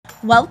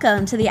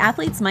Welcome to the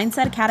Athletes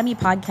Mindset Academy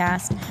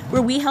podcast,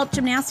 where we help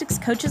gymnastics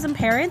coaches and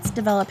parents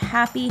develop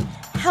happy,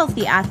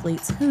 healthy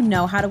athletes who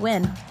know how to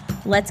win.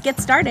 Let's get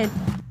started.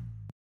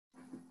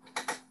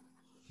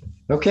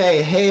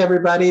 Okay, hey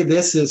everybody,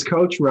 this is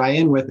Coach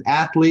Ryan with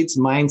Athletes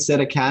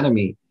Mindset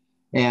Academy.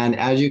 And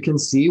as you can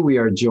see, we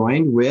are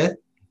joined with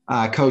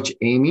Coach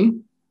Amy,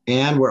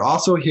 and we're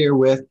also here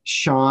with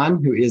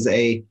Sean, who is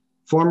a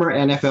former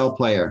NFL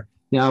player.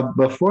 Now,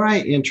 before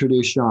I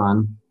introduce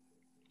Sean,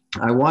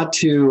 I want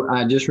to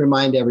just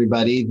remind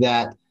everybody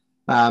that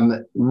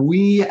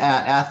we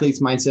at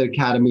Athletes Mindset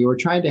Academy, we're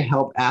trying to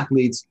help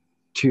athletes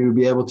to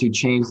be able to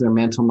change their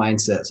mental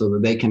mindset so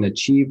that they can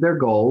achieve their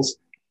goals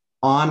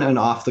on and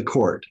off the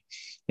court.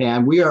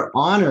 And we are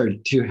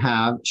honored to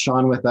have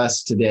Sean with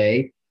us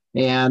today.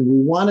 And we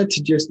wanted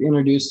to just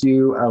introduce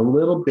you a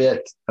little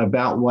bit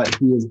about what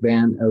he has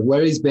been, or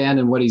where he's been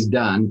and what he's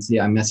done. See,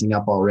 I'm messing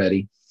up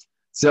already.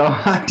 So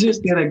I'm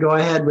just going to go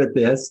ahead with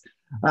this.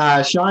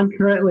 Sean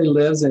currently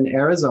lives in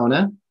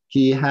Arizona.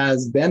 He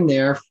has been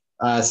there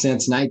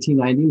since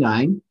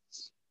 1999.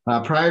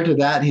 Prior to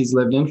that, he's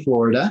lived in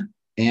Florida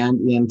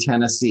and in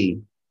Tennessee.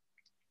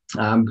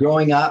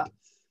 Growing up,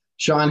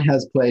 Sean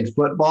has played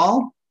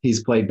football,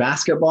 he's played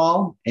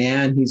basketball,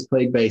 and he's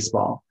played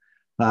baseball.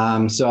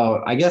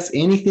 So I guess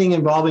anything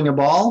involving a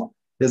ball,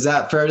 is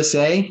that fair to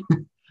say?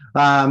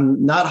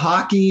 Not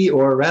hockey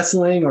or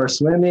wrestling or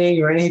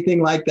swimming or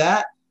anything like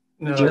that?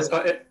 No,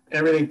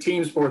 everything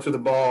team sports with the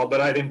ball,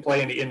 but I didn't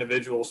play any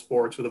individual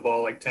sports with the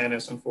ball like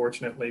tennis,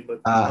 unfortunately,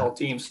 but all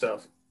team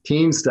stuff.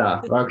 Team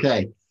stuff.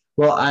 Okay.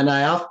 Well, and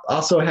I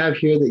also have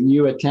here that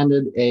you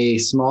attended a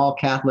small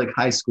Catholic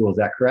high school. Is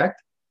that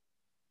correct?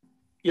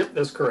 Yep,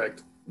 that's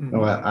correct. Mm-hmm.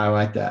 Oh, I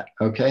like that.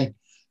 Okay.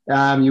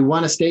 You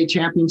won a state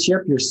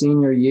championship your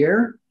senior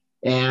year,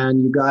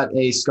 and you got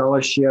a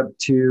scholarship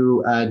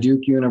to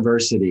Duke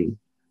University.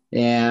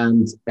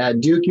 And at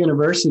Duke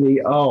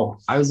University,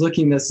 I was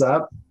looking this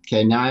up.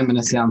 Okay, now I'm going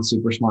to sound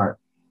super smart.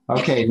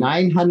 Okay,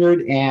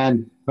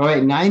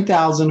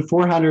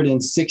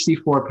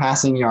 9,464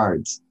 passing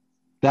yards.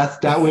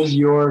 That was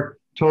your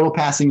total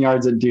passing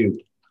yards at Duke.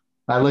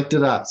 I looked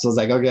it up, so I was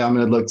like, okay, I'm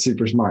going to look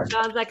super smart.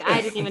 I was like,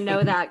 I didn't even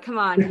know that. Come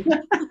on.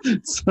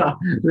 So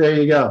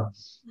there you go.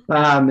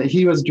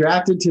 He was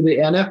drafted to the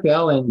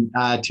NFL in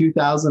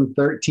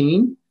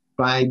 2013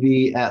 by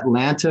the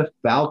Atlanta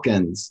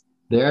Falcons.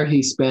 There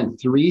he spent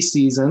 3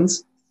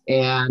 seasons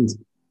and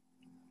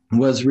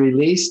was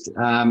released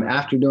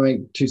after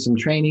going to some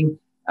training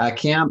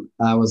camp.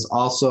 Was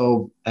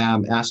also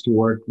asked to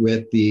work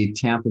with the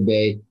Tampa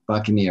Bay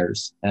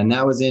Buccaneers. And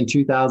that was in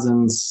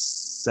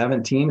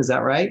 2017. Is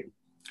that right?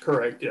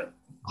 Correct, yeah.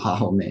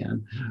 Oh,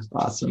 man.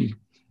 Awesome.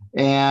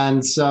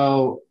 And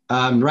so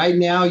right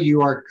now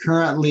you are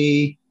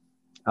currently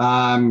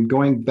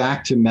going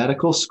back to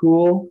medical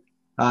school.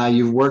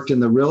 You've worked in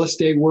the real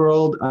estate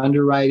world,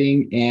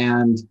 underwriting,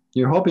 and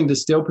you're hoping to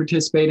still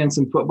participate in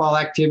some football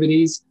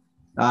activities.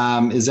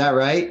 Is that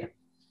right?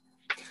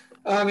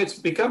 It's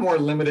become more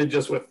limited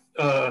just with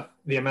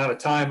the amount of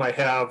time I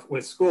have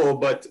with school.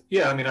 But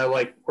yeah, I mean, I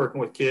like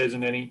working with kids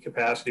in any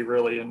capacity,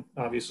 really. And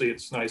obviously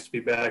it's nice to be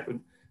back with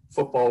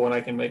football when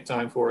I can make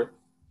time for it.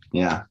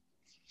 Yeah.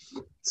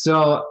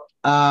 So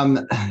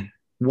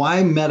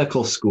why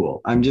medical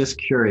school? I'm just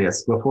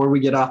curious. Before we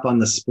get off on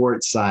the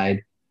sports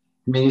side,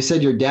 I mean, you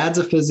said your dad's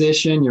a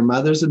physician, your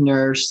mother's a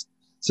nurse.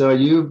 So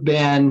you've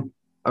been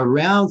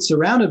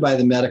surrounded by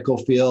the medical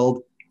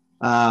field.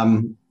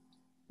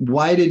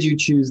 Why did you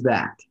choose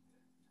that?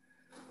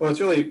 Well,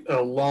 it's really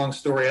a long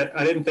story.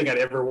 I didn't think I'd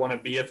ever want to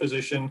be a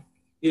physician,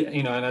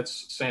 and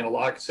that's saying a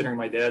lot considering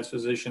my dad's a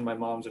physician, my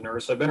mom's a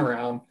nurse. I've been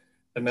around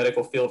the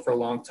medical field for a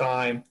long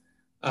time.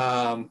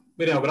 But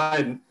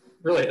I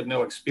really had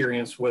no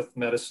experience with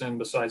medicine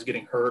besides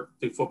getting hurt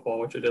through football,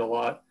 which I did a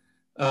lot.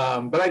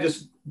 But I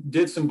just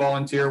did some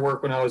volunteer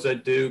work when I was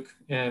at Duke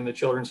and the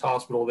Children's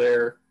Hospital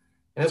there.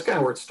 And that's kind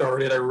of where it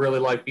started. I really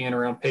like being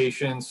around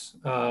patients,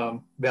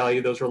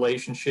 value those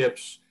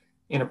relationships,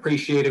 and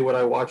appreciated what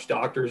I watched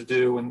doctors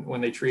do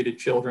when they treated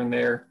children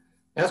there.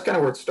 And that's kind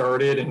of where it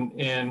started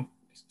and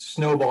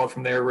snowballed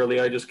from there, really.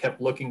 I just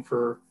kept looking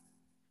for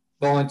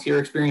volunteer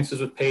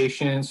experiences with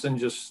patients and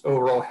just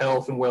overall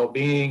health and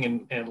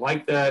well-being and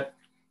like that.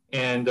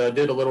 And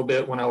did a little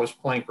bit when I was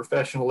playing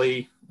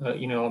professionally,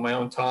 on my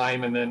own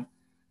time. And then,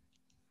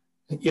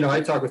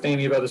 I talked with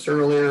Amy about this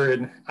earlier,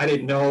 and I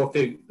didn't know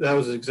if that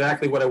was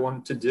exactly what I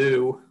wanted to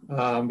do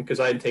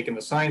because I had taken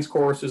the science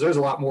courses. There's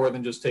a lot more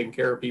than just taking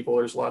care of people.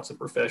 There's lots of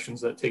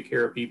professions that take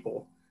care of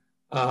people.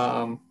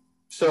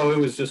 So it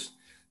was just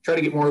try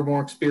to get more and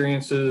more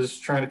experiences,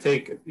 trying to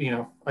take,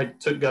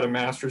 got a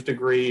master's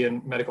degree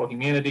in medical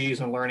humanities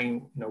and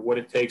learning, what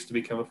it takes to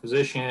become a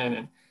physician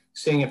and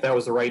seeing if that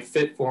was the right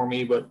fit for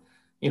me. But,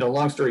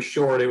 long story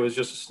short, it was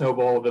just a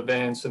snowball of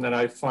events. And then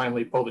I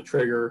finally pulled the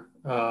trigger,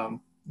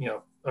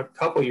 a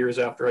couple years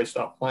after I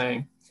stopped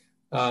playing.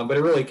 But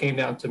it really came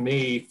down to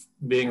me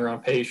being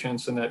around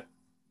patients, and that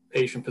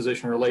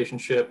patient-physician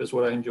relationship is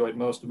what I enjoyed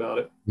most about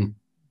it.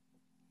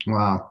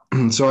 Wow.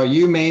 So are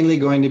you mainly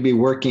going to be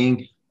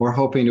working or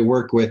hoping to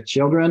work with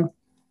children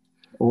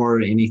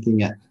or anything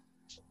yet?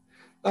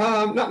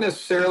 Not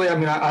necessarily. I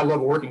mean, I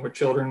love working with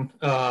children.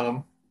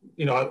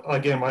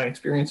 Again, my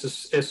experience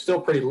is still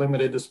pretty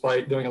limited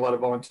despite doing a lot of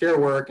volunteer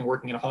work and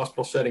working in a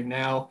hospital setting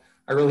now.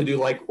 I really do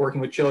like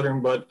working with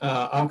children, but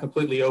I'm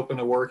completely open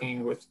to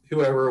working with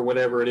whoever,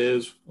 whatever it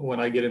is, when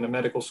I get into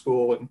medical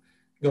school and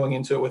going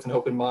into it with an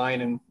open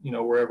mind and,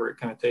 wherever it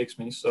kind of takes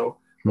me. So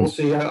we'll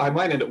see. I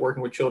might end up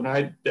working with children.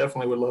 I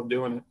definitely would love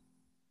doing it.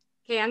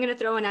 Okay, I'm going to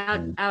throw one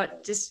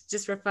out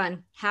just for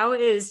fun. How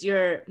is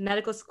your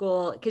medical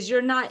school? Because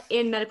you're not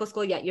in medical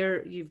school yet.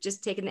 You've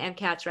just taken the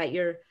MCATs, right?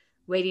 You're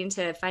waiting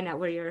to find out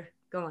where you're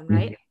going,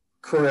 right?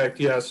 Correct.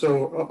 Yeah.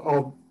 So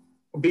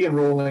I'll be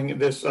enrolling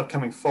this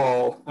upcoming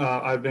fall.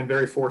 I've been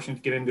very fortunate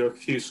to get into a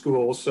few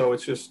schools, so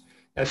it's just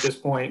at this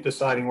point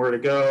deciding where to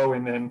go,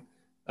 and then.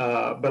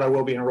 But I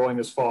will be enrolling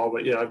this fall.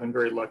 But yeah, I've been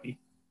very lucky.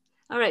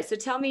 All right. So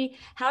tell me,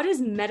 how does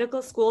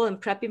medical school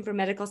and prepping for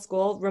medical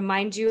school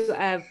remind you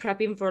of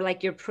prepping for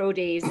like your pro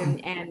days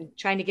and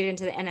trying to get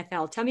into the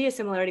NFL? Tell me a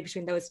similarity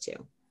between those two.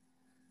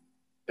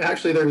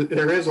 Actually,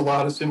 there is a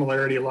lot of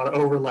similarity, a lot of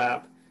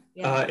overlap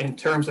in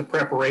terms of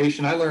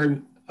preparation. I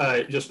learned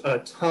just a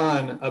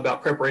ton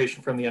about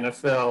preparation from the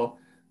NFL,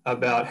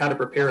 about how to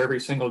prepare every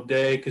single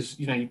day, because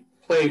you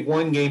play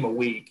one game a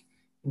week,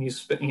 and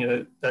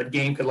that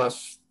game could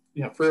last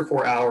 3 or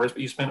 4 hours,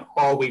 but you spend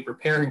all week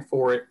preparing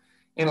for it.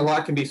 And a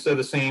lot can be said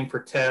the same for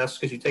tests,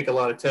 because you take a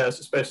lot of tests,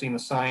 especially in the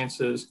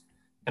sciences,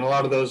 and a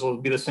lot of those will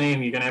be the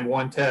same. You're going to have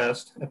one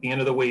test at the end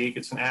of the week.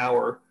 It's an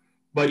hour,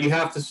 but you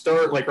have to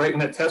start like right when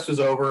that test is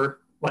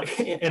over. Like,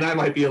 and I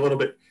might be a little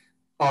bit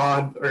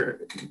odd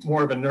or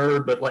more of a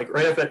nerd, but like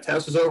right after that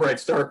test is over, I'd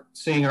start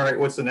seeing, all right,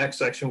 what's the next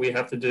section we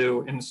have to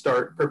do, and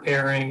start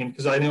preparing. And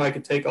because I knew I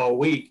could take all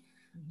week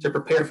to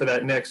prepare for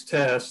that next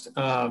test.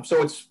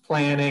 So it's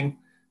planning,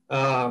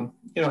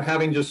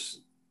 having just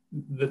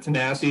the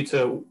tenacity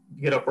to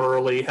get up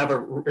early, have a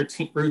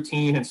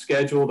routine and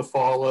schedule to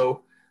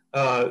follow.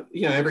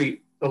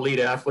 Every elite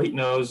athlete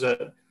knows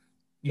that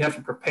you have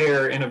to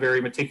prepare in a very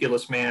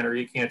meticulous manner.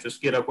 You can't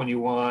just get up when you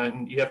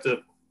want. You have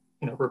to,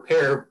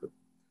 prepare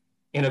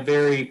in a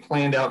very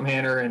planned out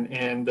manner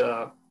and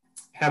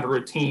have a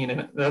routine.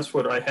 And that's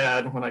what I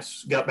had when I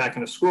got back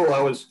into school.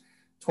 I was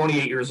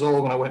 28 years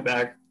old when I went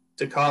back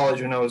to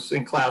college, and I was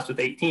in class with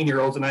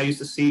 18-year-olds, and I used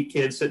to see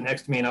kids sitting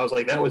next to me, and I was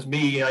like, that was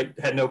me. I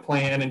had no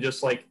plan and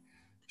just like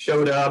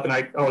showed up, and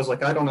I was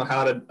like, I don't know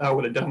how I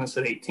would have done this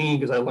at 18,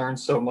 because I learned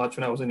so much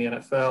when I was in the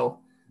NFL.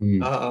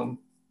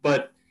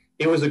 But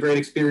it was a great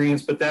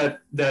experience. But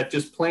that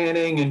just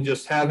planning and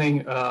just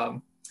having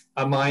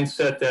a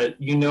mindset that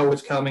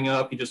what's coming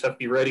up, you just have to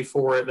be ready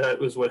for it. That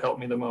was what helped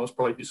me the most,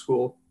 probably through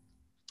school.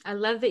 I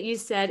love that you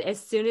said as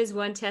soon as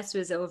one test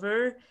was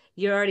over,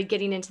 you're already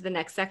getting into the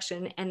next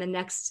section and the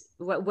next,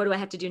 what do I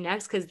have to do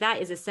next? Because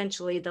that is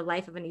essentially the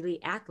life of an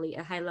elite athlete,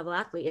 a high level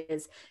athlete,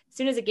 is as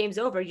soon as the game's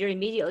over, you're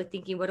immediately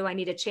thinking, what do I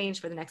need to change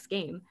for the next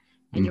game?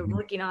 And you're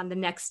working on the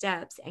next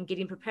steps and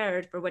getting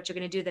prepared for what you're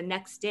going to do the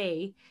next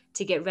day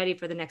to get ready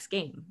for the next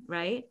game,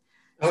 right?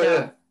 Oh,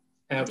 yeah.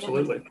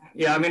 Absolutely.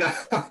 Yeah. I mean,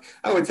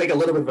 I would take a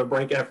little bit of a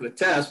break after the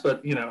test,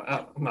 but,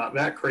 I'm not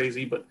that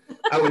crazy, but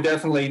I would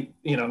definitely,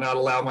 not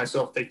allow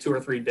myself to take 2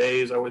 or 3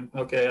 days.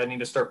 I need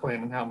to start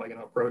planning how am I going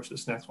to approach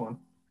this next one.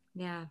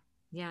 Yeah.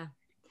 Yeah.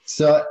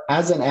 So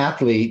as an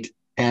athlete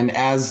and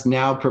as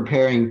now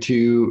preparing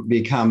to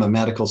become a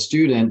medical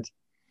student,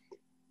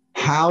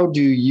 how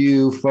do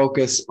you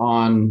focus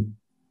on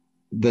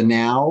the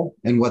now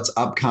and what's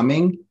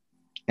upcoming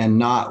and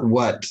not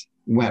what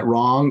went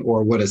wrong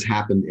or what has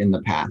happened in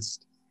the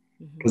past?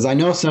 Because I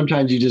know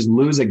sometimes you just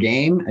lose a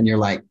game and you're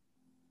like,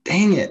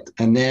 dang it.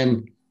 And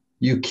then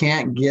you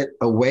can't get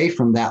away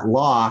from that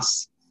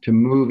loss to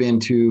move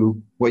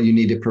into what you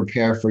need to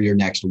prepare for your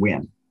next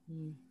win.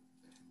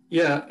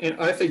 Yeah. And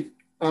I think,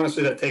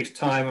 honestly, that takes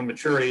time and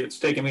maturity. It's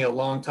taken me a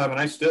long time, and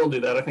I still do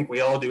that. I think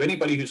we all do.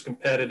 Anybody who's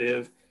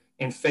competitive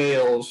and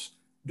fails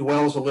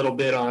dwells a little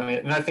bit on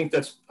it. And I think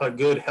that's a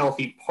good,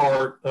 healthy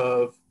part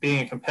of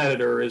being a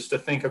competitor, is to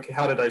think, okay,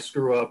 how did I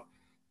screw up?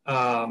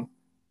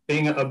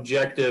 Being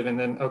objective, and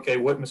then, okay,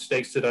 what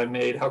mistakes did I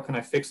make? How can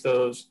I fix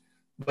those?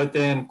 But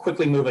then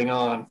quickly moving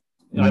on.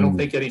 I don't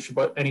think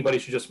anybody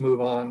should just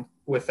move on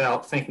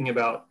without thinking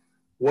about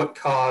what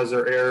caused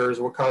their errors,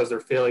 what caused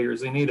their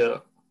failures. They need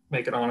to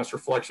make an honest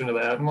reflection of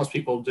that. And most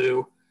people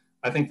do.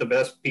 I think the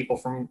best people,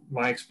 from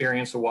my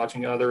experience of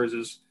watching others,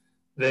 is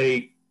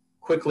they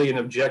quickly and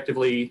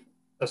objectively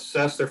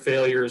assess their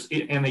failures,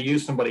 and they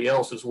use somebody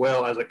else as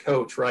well as a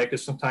coach, right?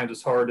 Because sometimes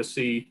it's hard to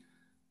see,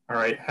 all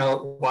right,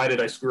 why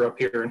did I screw up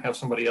here, and have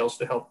somebody else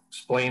to help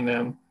explain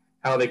them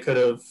how they could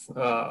have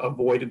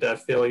avoided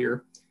that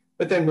failure.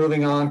 But then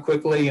moving on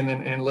quickly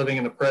and living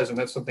in the present,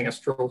 that's something I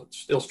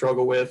still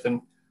struggle with.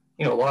 And,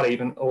 a lot of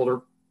even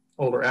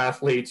older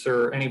athletes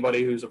or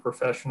anybody who's a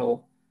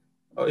professional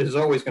is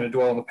always going to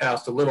dwell on the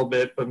past a little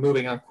bit, but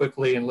moving on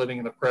quickly and living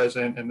in the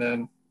present, and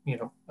then,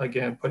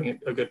 again, putting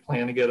a good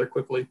plan together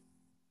quickly.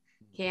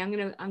 Okay,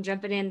 I'm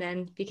jumping in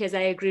then because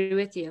I agree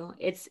with you.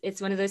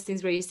 It's one of those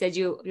things where you said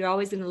you're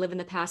always going to live in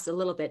the past a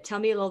little bit. Tell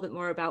me a little bit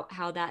more about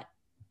how that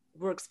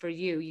works for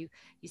you. You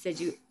said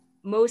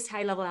most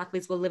high level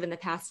athletes will live in the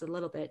past a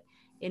little bit.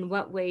 In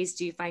what ways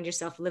do you find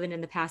yourself living in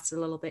the past a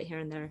little bit here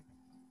and there?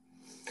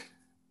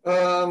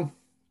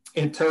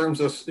 In terms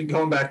of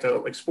going back to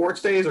like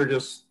sports days or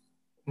just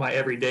my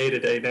everyday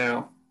today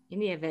now?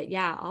 Any of it,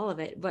 yeah, all of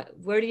it. But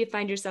where do you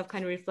find yourself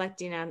kind of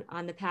reflecting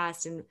on the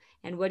past,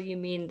 and what do you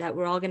mean that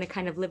we're all going to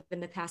kind of live in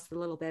the past a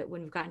little bit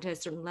when we've gotten to a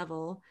certain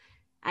level?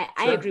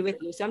 I agree with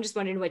you. So I'm just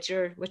wondering what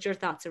your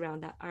thoughts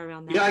around that are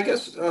around that. Yeah, I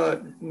guess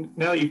now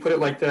that you put it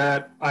like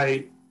that,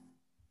 I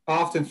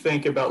often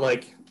think about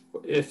like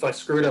if I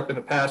screwed up in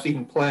the past,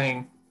 even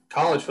playing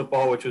college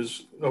football, which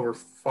was over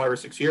 5 or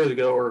 6 years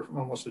ago, or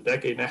almost a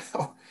decade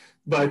now.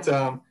 But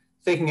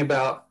thinking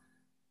about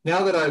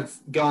now that I've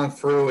gone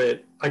through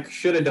it, I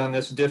should have done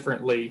this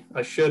differently.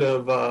 I should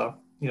have, I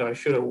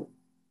should have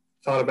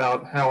thought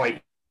about how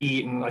I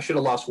eat, and I should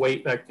have lost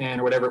weight back then,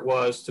 or whatever it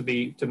was,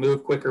 to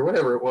move quicker,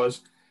 whatever it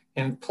was,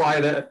 and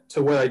apply that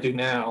to what I do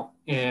now,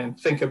 and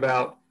think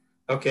about,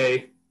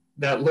 okay,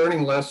 that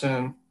learning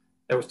lesson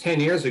that was 10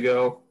 years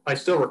ago, I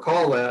still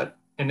recall that,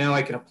 and now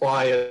I can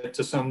apply it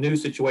to some new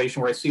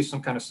situation where I see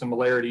some kind of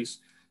similarities.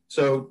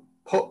 So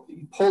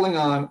pulling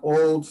on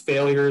old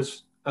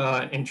failures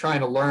and trying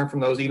to learn from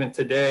those even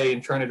today,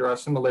 and trying to draw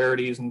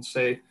similarities and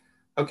say,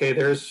 okay,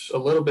 there's a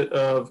little bit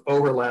of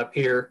overlap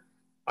here.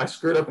 I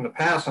screwed up in the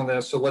past on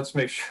this, so let's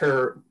make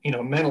sure,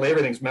 mentally,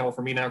 everything's mental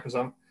for me now because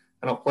I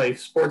don't play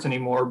sports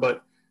anymore,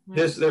 but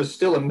there's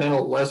still a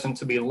mental lesson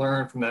to be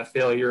learned from that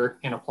failure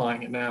and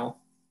applying it now.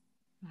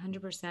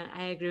 100%.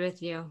 I agree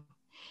with you.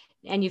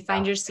 And you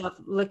find yourself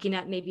looking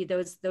at maybe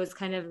those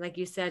kind of, like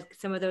you said,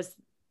 some of those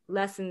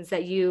lessons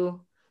that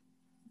you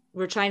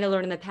were trying to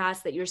learn in the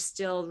past that you're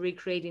still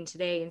recreating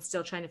today and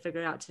still trying to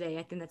figure out today.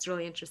 I think that's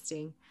really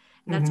interesting.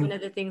 And that's one of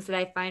the things that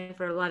I find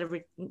for a lot of,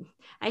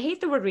 I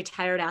hate the word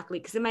retired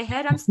athlete, because in my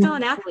head, I'm still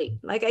an athlete.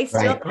 Like I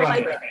still,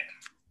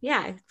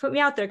 yeah, put me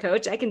out there,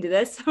 coach. I can do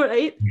this.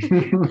 Right.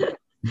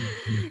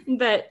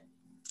 But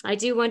I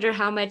do wonder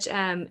how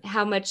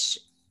much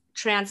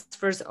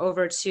transfers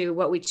over to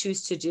what we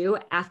choose to do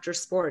after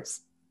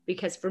sports.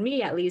 Because for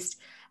me, at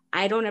least,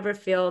 I don't ever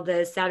feel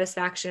the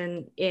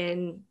satisfaction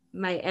in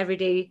my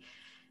everyday,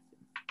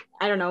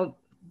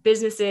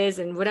 businesses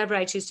and whatever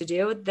I choose to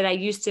do that I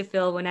used to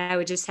feel when I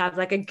would just have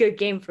like a good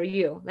game for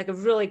you, like a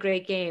really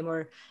great game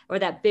or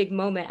that big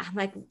moment. I'm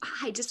like,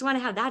 I just want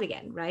to have that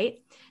again.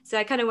 Right. So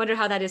I kind of wonder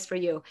how that is for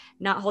you,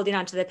 not holding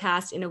on to the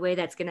past in a way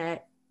that's going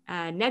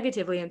to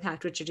negatively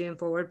impact what you're doing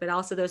forward, but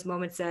also those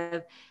moments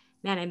of,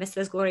 man, I miss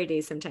those glory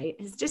days sometimes.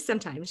 It's just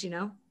sometimes,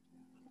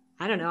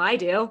 I don't know. I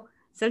do.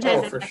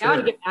 Sometimes I want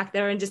to get back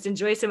there and just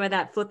enjoy some of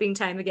that flipping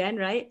time again.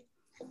 Right.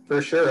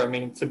 For sure. I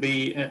mean, to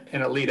be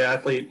an elite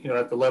athlete,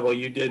 at the level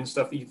you did and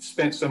stuff, you've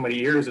spent so many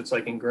years, it's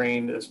like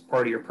ingrained as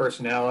part of your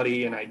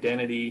personality and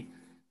identity.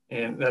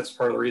 And that's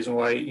part of the reason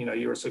why,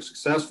 you were so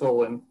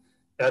successful. And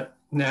that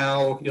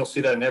now you'll see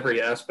that in every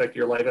aspect of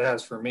your life. It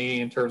has for me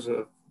in terms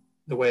of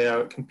the way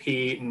I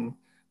compete and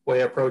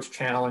way I approach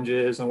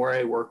challenges and where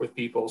I work with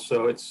people.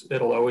 So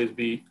it'll always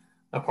be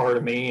a part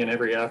of me and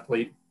every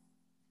athlete.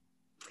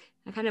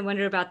 I kind of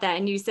wonder about that.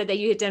 And you said that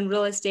you had done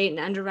real estate and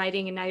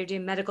underwriting, and now you're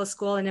doing medical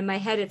school. And in my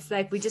head, it's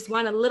like, we just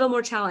want a little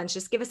more challenge.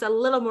 Just give us a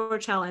little more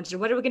challenge.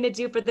 And what are we going to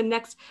do for the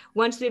next,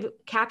 once we've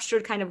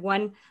captured kind of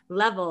one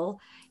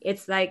level,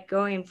 it's like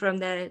going from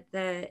the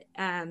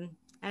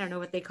I don't know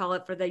what they call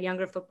it for the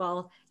younger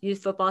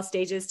youth football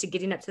stages to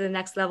getting up to the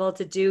next level,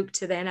 to Duke,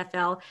 to the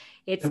NFL.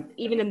 It's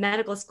even in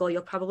medical school,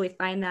 you'll probably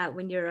find that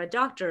when you're a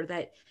doctor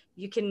that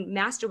you can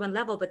master one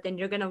level, but then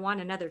you're going to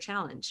want another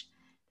challenge.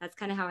 That's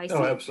kind of how I see it.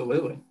 Oh,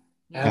 absolutely.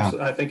 Yeah.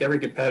 I think every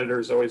competitor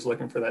is always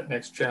looking for that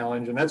next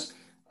challenge. And that's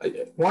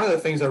one of the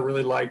things I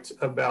really liked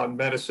about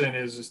medicine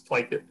is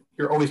like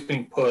you're always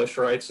being pushed,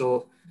 right?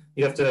 So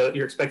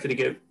you're expected to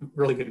get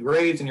really good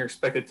grades, and you're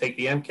expected to take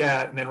the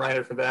MCAT. And then right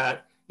after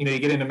that, you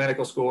get into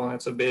medical school, and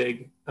it's a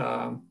big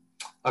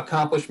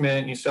accomplishment,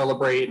 and you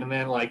celebrate. And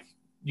then like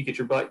you get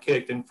your butt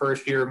kicked in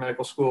first year of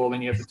medical school,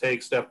 then you have to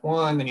take step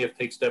 1, then you have to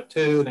take step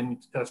 2, then you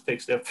have to take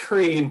step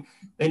 3, and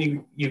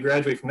then you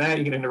graduate from that,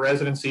 you get into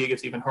residency, it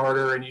gets even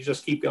harder, and you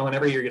just keep going.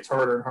 Every year gets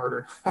harder and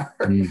harder and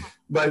harder.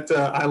 But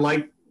I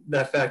like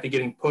that fact of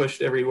getting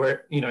pushed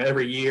everywhere,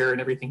 every year,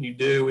 and everything you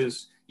do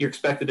is you're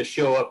expected to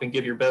show up and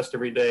give your best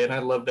every day. And I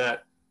love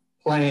that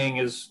playing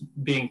is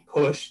being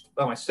pushed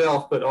by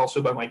myself, but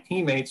also by my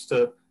teammates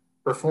to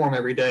perform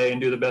every day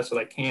and do the best that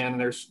I can. And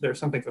there's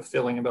something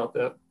fulfilling about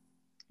that.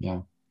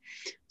 Yeah.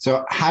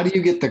 So how do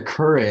you get the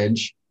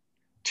courage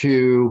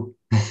to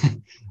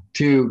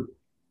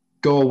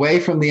go away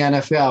from the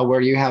NFL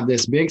where you have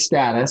this big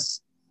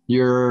status,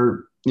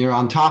 you're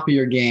on top of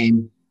your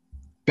game,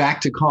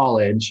 back to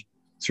college,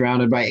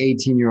 surrounded by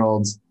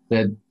 18-year-olds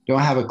that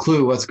don't have a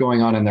clue what's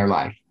going on in their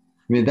life?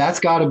 I mean, that's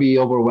got to be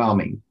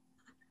overwhelming.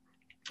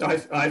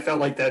 I felt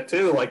like that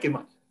too. Like,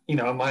 am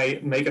I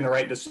making the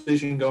right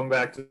decision going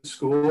back to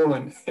school?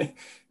 And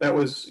that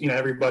was,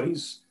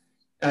 everybody's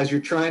as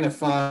you're trying to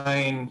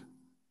find,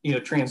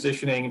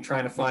 transitioning and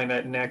trying to find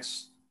that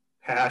next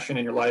passion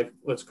in your life,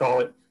 let's call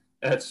it,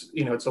 that's,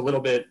 it's a little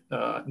bit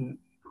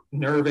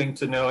nerving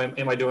to know,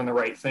 am I doing the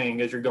right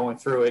thing as you're going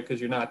through it, because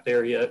you're not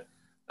there yet.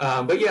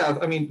 But yeah,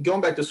 I mean,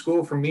 going back to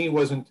school for me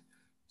wasn't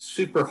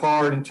super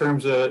hard in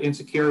terms of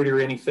insecurity or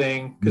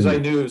anything, because I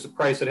knew it was a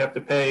price I'd have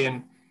to pay,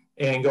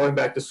 and going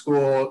back to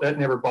school, that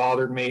never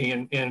bothered me.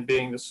 And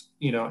being this,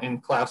 in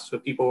classes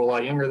with people a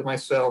lot younger than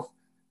myself,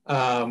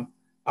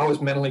 I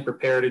was mentally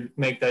prepared to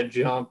make that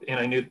jump, and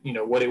I knew,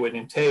 what it would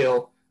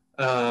entail.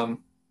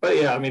 But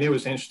yeah, I mean, it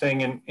was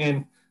interesting.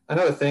 And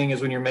another thing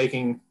is when you're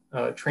making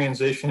a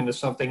transition into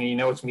something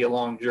and it's gonna be a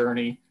long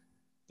journey,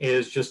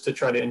 is just to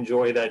try to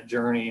enjoy that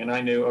journey. And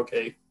I knew,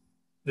 okay,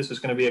 this is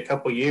going to be a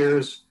couple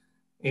years,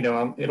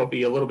 it'll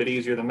be a little bit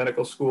easier than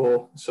medical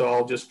school. So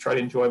I'll just try to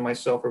enjoy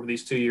myself over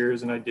these 2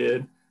 years. And I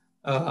did.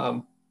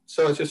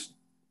 So it's just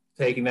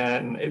taking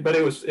that, but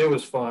it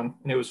was fun,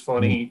 and it was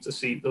funny to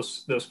see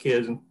those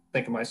kids and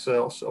think of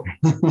myself. So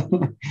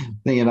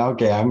thinking,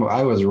 okay,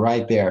 I was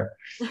right there.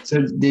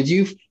 So did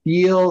you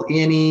feel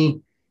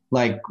any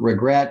like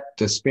regret,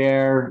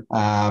 despair,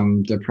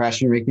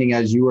 depression, or anything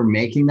as you were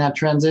making that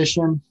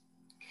transition?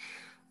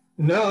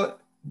 No.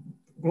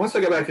 Once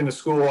I got back into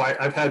school,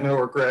 I've had no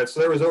regrets. So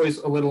there was always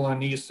a little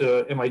unease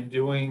to, am I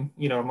doing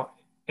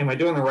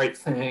the right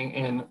thing?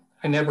 And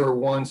I never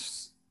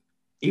once,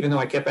 even though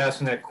I kept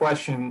asking that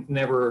question,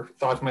 never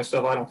thought to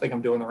myself, I don't think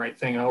I'm doing the right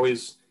thing.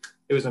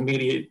 It was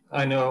immediate.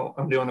 I know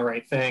I'm doing the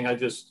right thing. I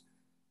just,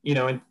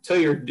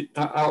 until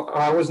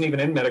I wasn't even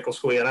in medical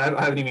school yet.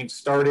 I haven't even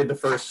started the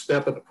first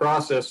step of the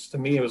process. To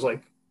me, it was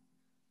like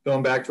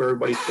going back to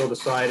everybody still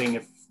deciding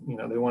if,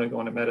 they want to go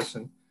into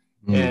medicine.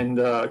 And,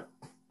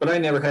 but I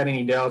never had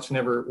any doubts,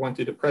 never went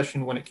through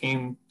depression when it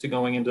came to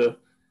going into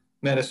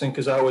medicine,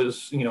 because I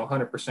was,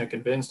 100%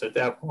 convinced at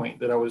that point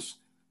that I was,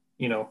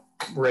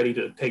 ready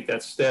to take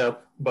that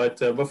step. But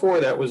before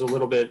that was a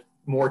little bit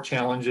more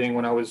challenging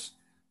when I was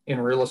in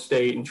real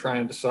estate and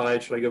trying to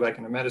decide, should I go back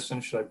into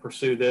medicine? Should I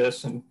pursue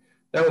this? And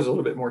that was a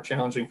little bit more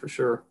challenging for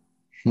sure.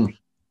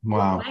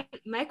 Wow.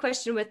 My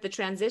question with the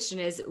transition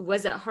is,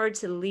 was it hard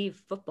to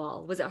leave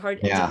football? Was it hard?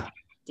 Yeah.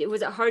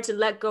 Was it hard to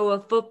let go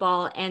of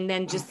football and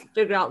then just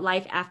figure out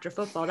life after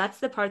football? That's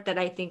the part that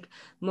I think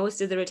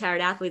most of the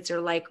retired athletes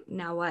are like,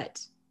 now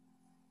what?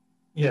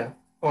 Yeah.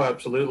 Oh,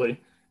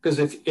 absolutely. Because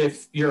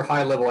if you're a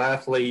high level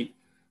athlete,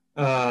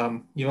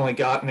 you've only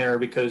gotten there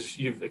because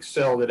you've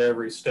excelled at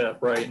every step,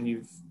 right? And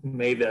you've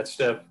made that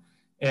step.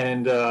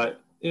 And,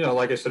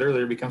 like I said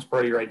earlier, it becomes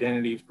part of your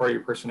identity, it's part of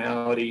your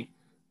personality.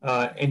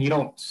 And you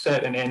don't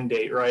set an end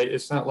date, right?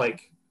 It's not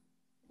like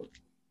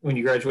when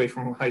you graduate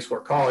from high school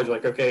or college,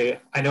 like, okay,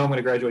 I know I'm going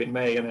to graduate in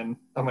May and then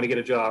I'm going to get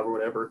a job or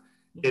whatever.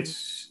 Mm-hmm.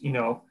 It's,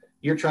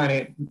 you're trying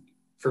to,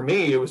 for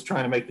me, it was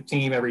trying to make the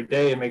team every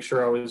day and make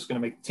sure I was going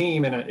to make the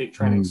team and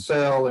trying to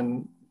excel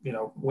and,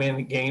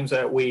 win games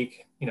that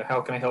week.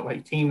 How can I help my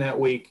team that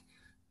week?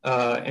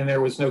 And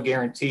there was no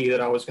guarantee that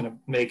I was going to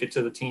make it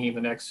to the team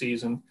the next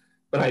season.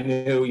 But I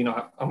knew,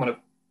 I'm going to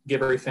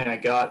give everything I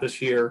got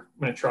this year.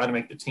 I'm going to try to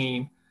make the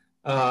team,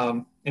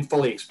 and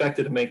fully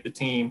expected to make the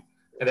team.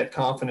 I had that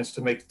confidence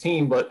to make the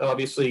team, but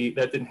obviously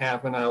that didn't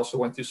happen. I also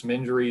went through some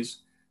injuries.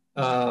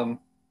 But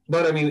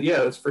I mean,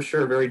 yeah, it's for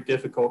sure very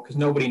difficult because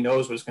nobody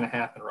knows what's going to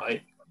happen,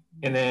 right?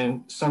 And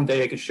then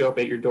someday it could show up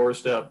at your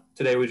doorstep.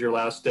 Today was your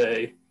last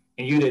day,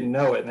 and you didn't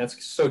know it. And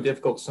that's so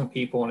difficult to some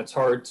people, and it's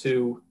hard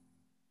to,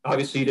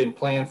 obviously you didn't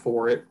plan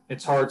for it.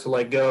 It's hard to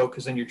let go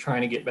because then you're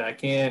trying to get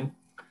back in.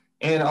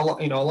 And a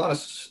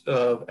lot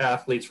of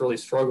athletes really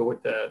struggle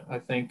with that. I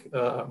think,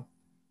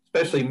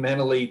 especially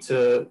mentally,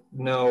 to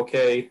know,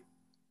 okay,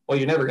 well,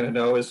 you're never going to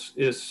know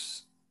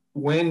is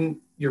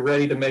when you're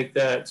ready to make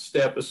that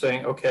step of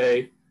saying,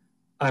 okay,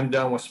 I'm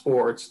done with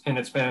sports. And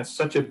it's been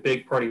such a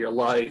big part of your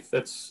life.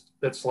 That's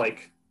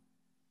like,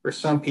 for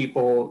some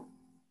people,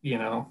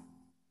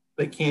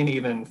 they can't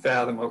even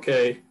fathom,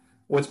 okay,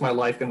 what's my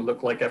life going to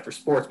look like after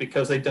sports,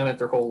 because they've done it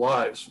their whole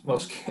lives.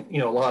 Most, a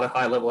lot of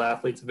high level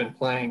athletes have been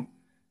playing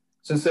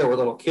since they were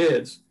little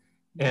kids.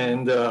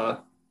 And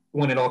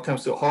when it all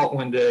comes to a halt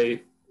one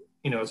day,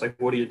 it's like,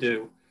 what do you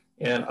do?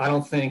 And I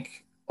don't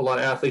think a lot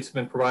of athletes have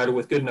been provided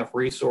with good enough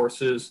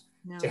resources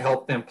to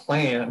help them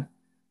plan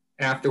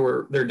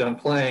after they're done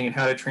playing and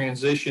how to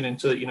transition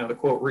into, the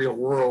quote real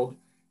world,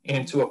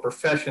 into a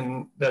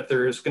profession that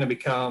there's going to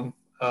become,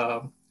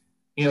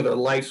 their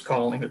life's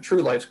calling, their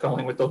true life's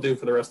calling, what they'll do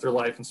for the rest of their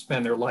life and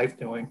spend their life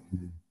doing,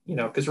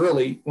 because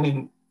really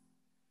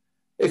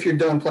if you're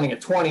done playing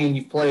at 20 and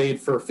you've played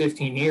for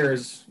 15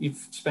 years,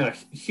 you've spent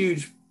a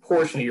huge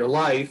portion of your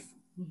life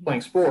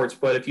playing sports.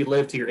 But if you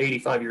live to you're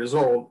 85 years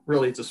old,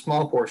 really it's a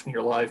small portion of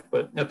your life.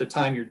 But at the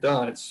time you're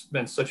done, it's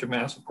been such a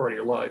massive part of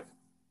your life.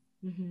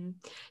 Mm-hmm.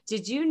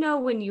 Did you know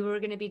when you were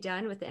going to be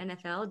done with the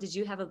NFL? Did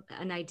you have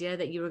an idea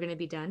that you were going to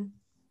be done?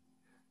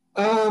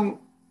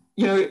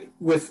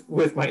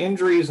 With my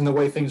injuries and the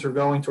way things were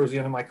going towards the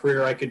end of my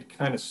career, I could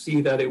kind of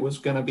see that it was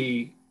going to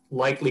be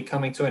likely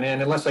coming to an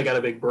end unless I got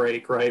a big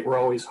break, right? We're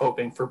always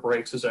hoping for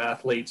breaks as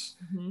athletes.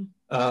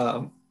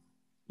 Mm-hmm.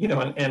 you know,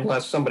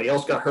 unless somebody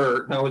else got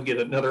hurt, and I would get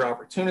another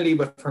opportunity.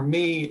 But for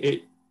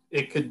me,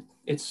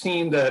 it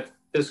seemed that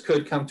this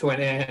could come to an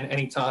end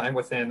anytime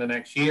within the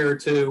next year or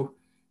two.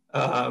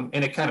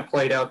 And it kind of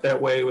played out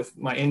that way with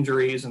my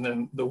injuries, and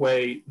then the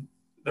way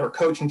our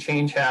coaching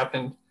change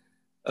happened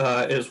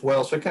as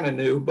well. So I kind of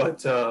knew,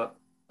 but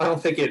I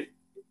don't think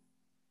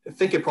I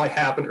think it probably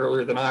happened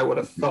earlier than I would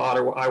have thought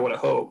or I would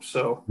have hoped.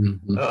 So,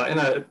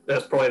 and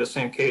that's probably the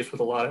same case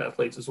with a lot of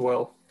athletes as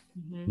well.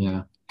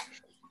 Yeah.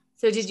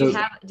 So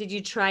did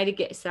you try to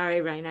get,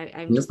 sorry, Ryan,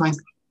 I'm just fine.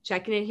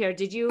 Checking in here.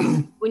 Did you,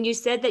 when you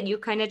said that you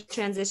kind of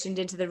transitioned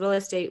into the real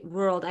estate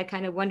world, I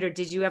kind of wondered,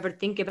 did you ever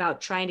think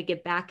about trying to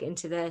get back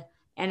into the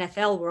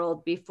NFL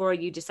world before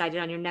you decided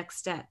on your next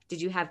step?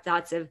 Did you have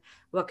thoughts of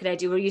what could I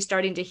do? Were you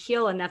starting to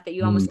heal enough that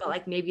you almost felt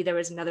like maybe there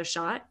was another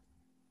shot?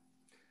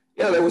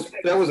 Yeah,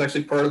 that was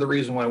actually part of the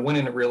reason why I went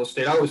into real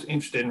estate. I was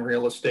interested in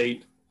real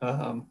estate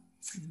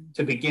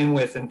to begin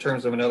with in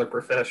terms of another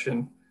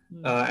profession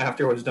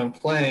after I was done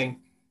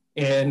playing.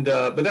 And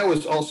but that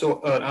was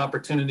also an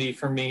opportunity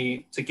for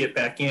me to get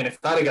back in. If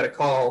I'd got a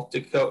call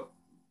to go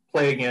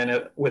play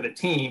again with a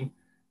team,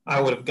 I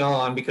would have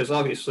gone, because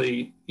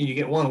obviously you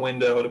get one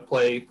window to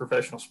play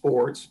professional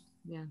sports.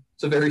 Yeah,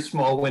 it's a very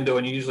small window,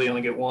 and you usually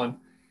only get one.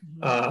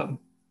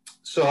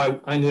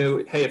 So I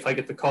knew, hey, if I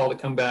get the call to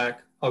come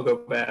back, I'll go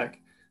back,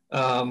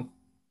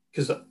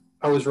 because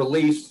I was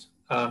released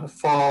the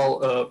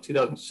fall of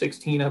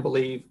 2016, I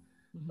believe.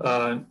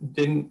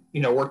 Didn't,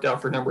 worked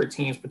out for a number of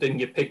teams, but didn't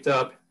get picked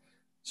up.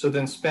 So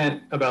then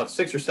spent about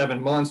 6 or 7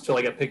 months till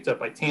I got picked up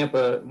by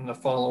Tampa in the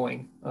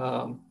following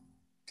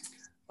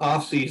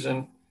off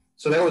season.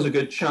 So that was a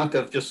good chunk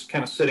of just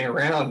kind of sitting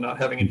around, not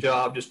having a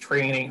job, just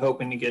training,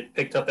 hoping to get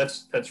picked up.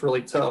 That's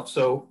really tough.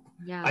 So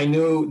yeah. I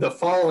knew the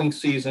following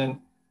season,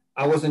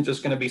 I wasn't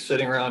just going to be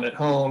sitting around at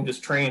home,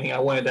 just training. I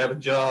wanted to have a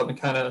job and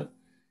kind of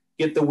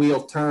get the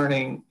wheel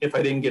turning. If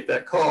I didn't get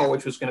that call,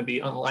 which was going to be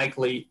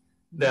unlikely,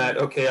 that,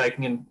 okay, I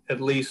can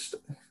at least,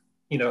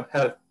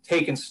 have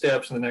taken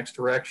steps in the next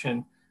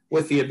direction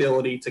with the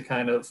ability to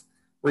kind of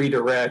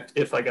redirect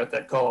if I got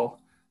that call.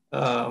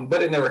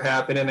 But it never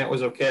happened, and that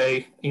was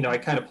okay. I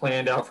kind of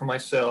planned out for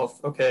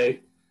myself,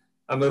 okay,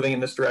 I'm moving in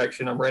this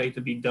direction. I'm ready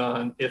to be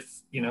done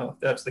if,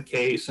 that's the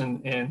case.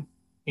 And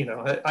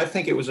I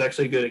think it was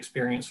actually a good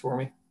experience for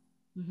me.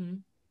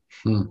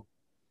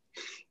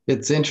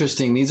 It's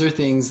interesting. These are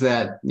things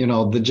that,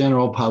 the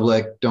general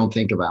public don't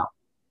think about.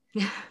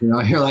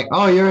 You're like,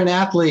 oh, you're an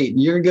athlete.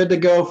 You're good to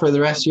go for the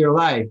rest of your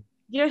life.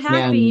 You're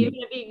happy.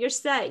 You're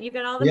set. You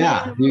got all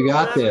the you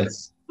got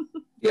this.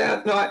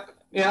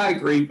 I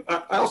agree.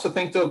 I also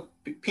think though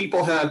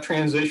people have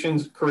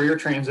career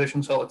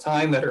transitions all the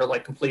time that are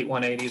like complete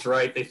 180s,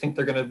 right? They think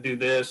they're going to do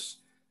this.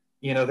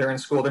 They're in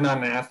school. They're not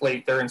an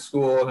athlete. They're in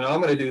school, and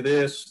I'm going to do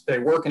this. They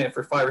work in it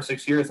for 5 or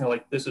 6 years, and they're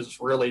like, this is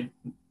really,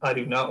 I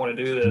do not want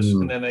to do this.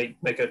 And then they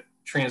make a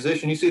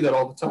transition. You see that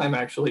all the time,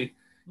 actually.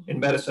 In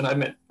medicine, I've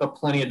met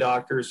plenty of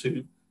doctors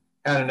who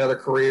had another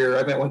career.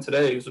 I met one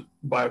today. He was a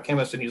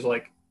biochemist, and he's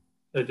like,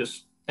 he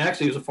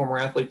was a former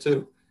athlete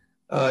too.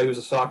 He was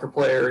a soccer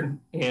player,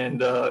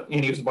 and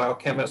he was a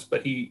biochemist,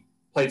 but he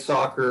played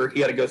soccer. He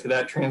had to go through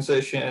that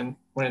transition,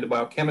 went into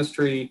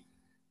biochemistry,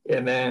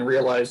 and then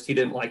realized he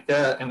didn't like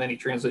that, and then he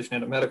transitioned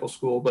into medical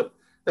school. But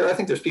I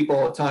think there's people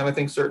all the time. I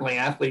think certainly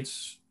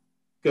athletes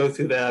go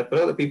through that, but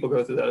other people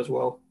go through that as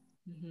well.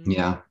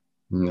 Yeah,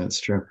 that's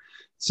true.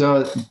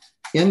 So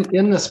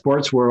in the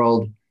sports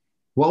world,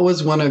 what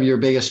was one of your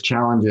biggest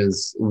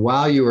challenges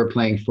while you were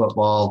playing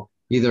football,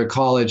 either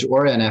college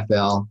or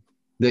NFL,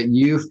 that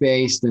you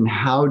faced, and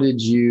how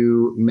did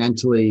you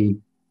mentally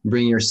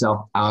bring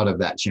yourself out of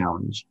that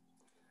challenge?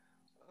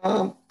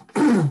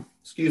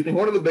 Excuse me.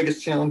 One of the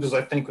biggest challenges,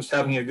 I think, was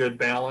having a good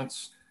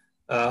balance.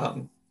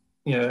 You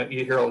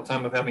hear all the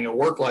time of having a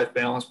work-life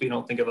balance, but you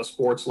don't think of a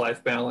sports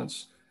life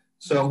balance.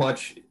 So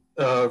much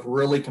of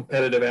really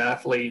competitive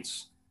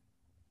athletes,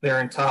 their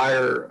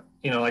entire,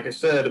 like I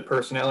said,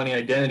 personality,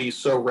 identity is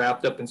so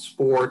wrapped up in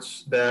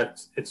sports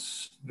that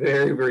it's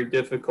very, very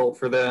difficult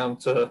for them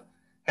to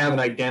have an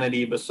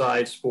identity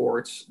besides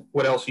sports.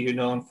 What else are you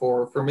known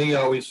for? For me,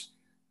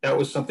 that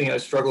was something I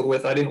struggled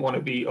with. I didn't want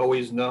to be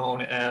always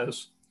known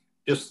as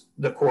just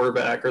the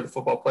quarterback or the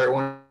football player. I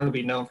wanted to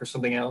be known for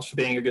something else, for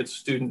being a good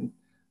student,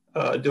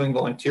 doing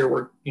volunteer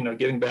work,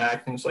 giving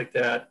back, things like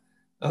that.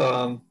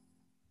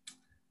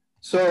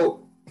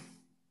 So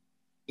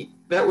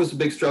that was a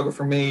big struggle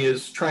for me,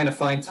 is trying to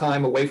find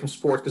time away from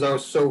sports, because I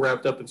was so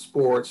wrapped up in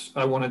sports.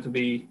 I wanted to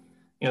be,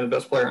 the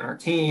best player on our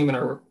team, and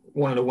I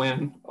wanted to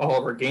win all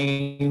of our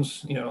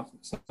games.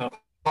 It's not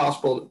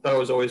possible. That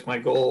was always my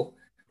goal.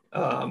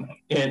 And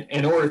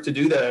in order to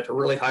do that at a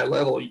really high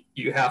level,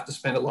 you have to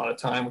spend a lot of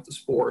time with the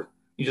sport.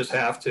 You just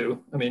have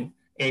to. I mean,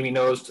 Amy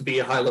knows, to be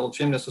a high-level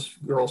gymnast, this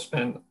girl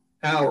spend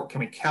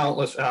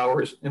countless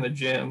hours in the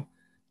gym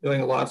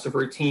doing lots of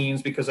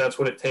routines, because that's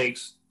what it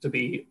takes to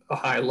be a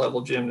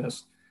high-level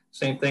gymnast.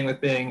 Same thing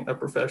with being a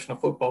professional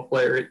football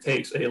player. It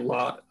takes a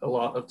lot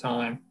of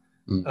time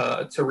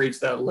to reach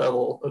that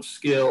level of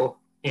skill.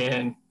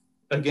 And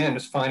again,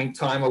 just finding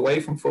time away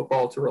from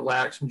football to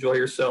relax, enjoy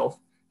yourself,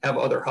 have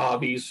other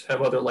hobbies,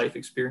 have other life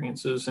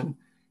experiences,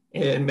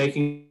 and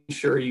making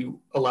sure you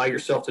allow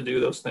yourself to do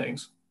those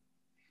things.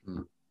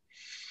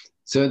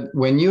 So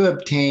when you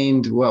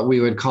obtained what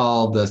we would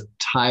call the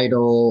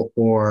title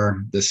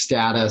or the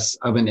status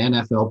of an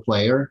NFL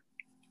player,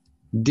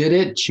 did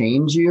it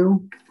change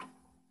you?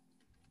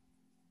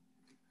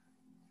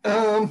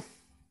 I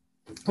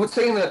would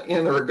say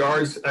in the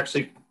regards,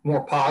 actually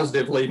more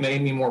positively,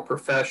 made me more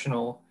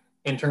professional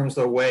in terms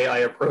of the way I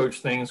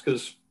approach things,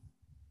 because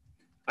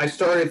I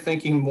started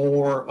thinking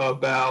more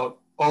about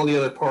all the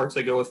other parts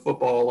that go with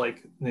football,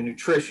 like the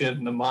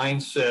nutrition, the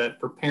mindset,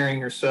 preparing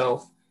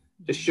yourself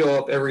to show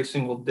up every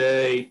single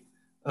day.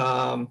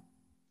 That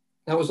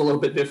was a little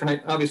bit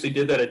different. I obviously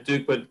did that at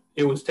Duke, but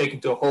it was taken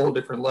to a whole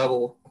different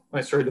level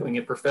when I started doing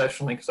it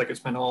professionally, because I could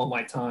spend all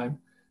my time.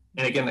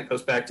 And again, that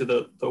goes back to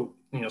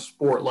the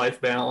sport life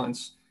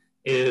balance.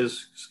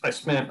 Is I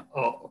spent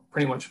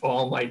pretty much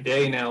all my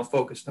day now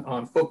focused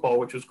on football,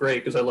 which was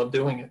great because I love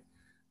doing it.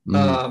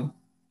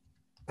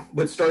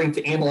 But starting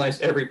to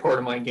analyze every part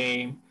of my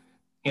game,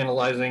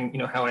 analyzing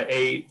how I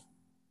ate,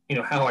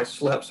 how I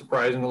slept,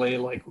 surprisingly,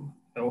 like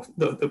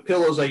the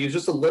pillows I use,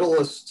 just the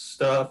littlest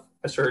stuff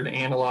I started to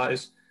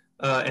analyze,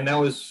 and that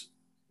was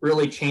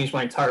really changed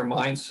my entire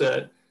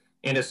mindset,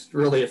 and it's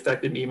really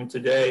affected me even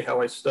today, how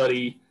I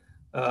study,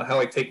 how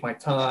I take my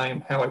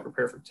time, how I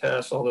prepare for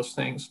tests, all those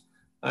things,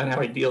 and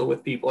how I deal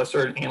with people. I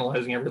started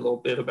analyzing every little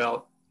bit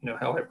about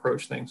how I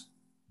approach things.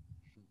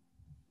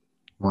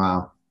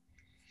 Wow.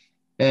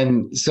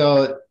 And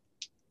so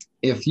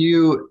if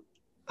you,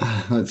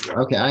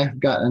 okay, I've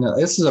got another,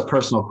 this is a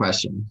personal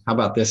question. How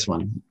about this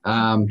one?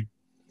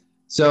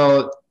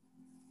 So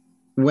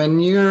when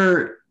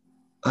you're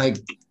a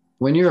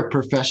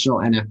professional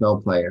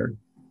NFL player,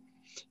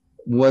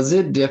 was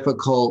it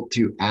difficult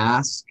to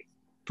ask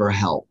for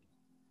help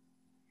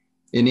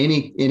in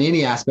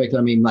any aspect?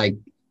 I mean, like,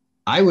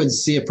 I would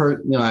see a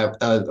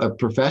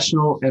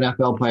professional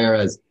NFL player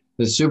as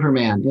the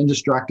Superman,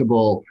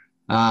 indestructible.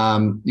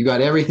 You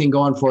got everything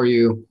going for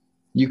you.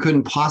 You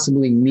couldn't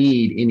possibly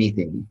need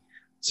anything.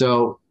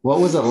 So what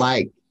was it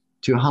like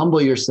to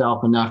humble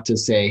yourself enough to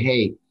say,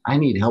 hey, I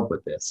need help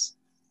with this?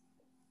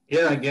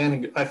 Yeah,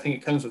 again, I think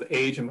it comes with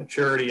age and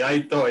maturity. I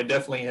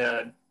definitely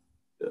had,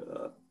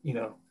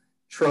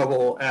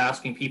 trouble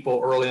asking people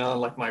early on,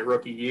 like my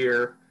rookie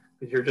year,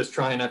 because you're just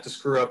trying not to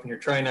screw up and you're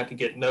trying not to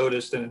get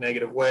noticed in a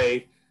negative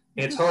way.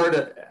 And it's hard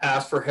to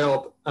ask for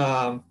help.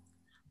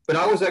 But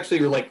I was actually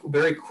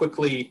very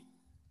quickly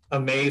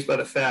amazed by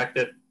the fact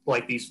that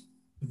these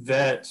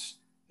vets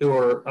who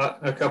are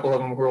a couple of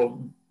them who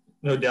will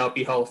no doubt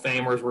be Hall of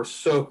Famers were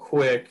so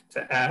quick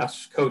to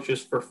ask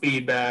coaches for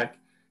feedback,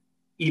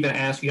 even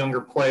ask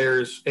younger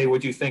players, hey,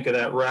 what'd you think of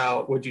that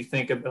route? What'd you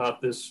think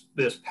about this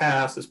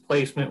pass, this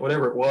placement,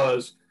 whatever it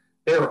was?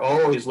 They were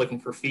always looking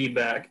for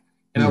feedback.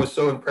 And I was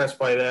so impressed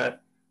by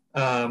that.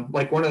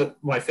 One of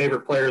my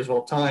favorite players of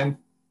all time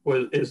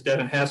is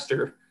Devin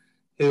Hester,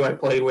 who I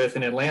played with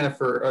in Atlanta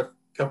for a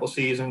couple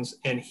seasons.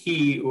 And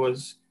he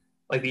was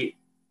like the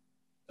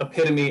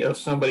epitome of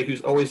somebody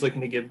who's always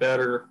looking to get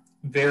better,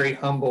 very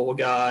humble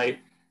guy.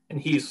 And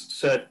he's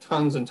set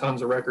tons and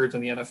tons of records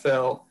in the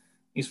NFL.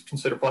 He's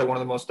considered probably one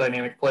of the most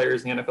dynamic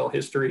players in the NFL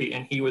history.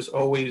 And he was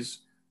always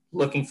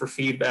looking for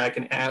feedback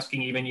and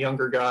asking even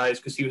younger guys,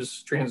 because he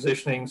was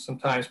transitioning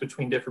sometimes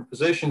between different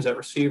positions at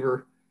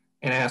receiver,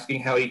 and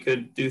asking how he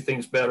could do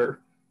things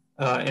better.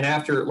 And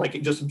after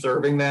just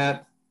observing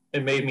that,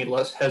 it made me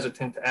less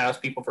hesitant to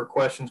ask people for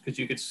questions, because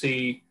you could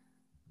see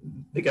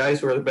the guys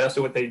who are the best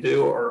at what they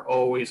do are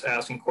always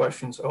asking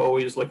questions,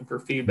 always looking for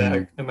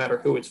feedback, no matter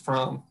who it's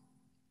from.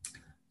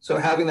 So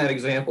having that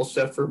example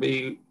set for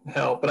me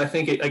helped. But I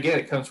think,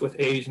 it comes with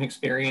age and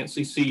experience.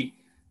 You see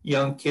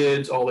young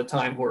kids all the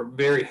time who are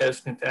very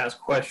hesitant to ask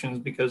questions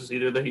because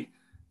either they,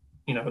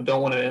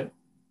 don't want to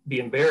be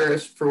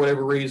embarrassed for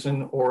whatever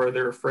reason, or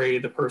they're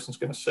afraid the person's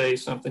going to say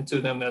something to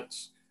them that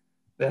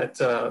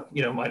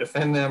might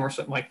offend them or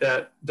something like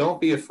that. Don't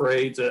be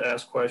afraid to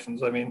ask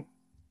questions. I mean,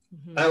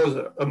 that was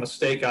a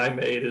mistake I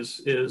made,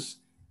 is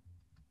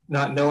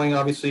not knowing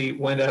obviously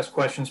when to ask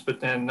questions, but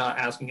then not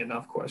asking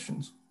enough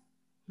questions.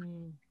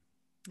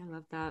 I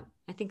love that.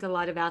 I think a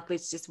lot of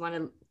athletes just want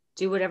to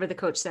do whatever the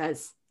coach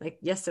says. Like,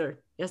 yes, sir.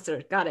 Yes,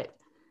 sir. Got it.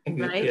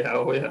 Right? Yeah.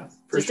 Oh, yeah.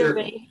 For just sure.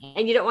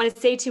 And you don't want to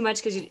say too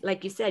much because,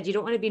 like you said, you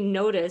don't want to be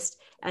noticed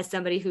as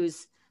somebody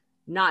who's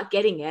not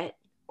getting it,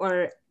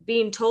 or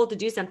being told to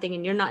do something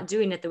and you're not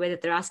doing it the way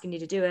that they're asking you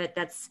to do it.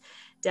 That's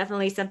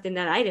definitely something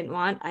that I didn't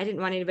want. I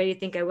didn't want anybody to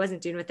think I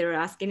wasn't doing what they were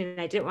asking,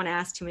 and I didn't want to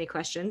ask too many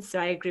questions. So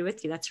I agree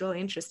with you. That's really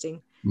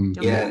interesting. Don't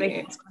be afraid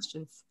to ask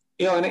questions.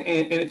 And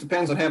it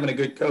depends on having a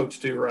good coach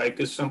too, right?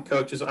 Because some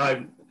coaches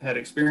I've had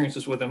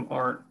experiences with them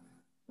aren't,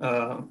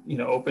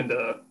 open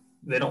to,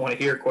 they don't want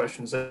to hear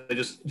questions. They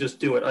just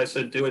do it. I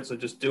said, do it. So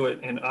just do it.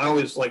 And I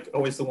was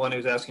always the one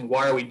who's asking,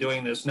 why are we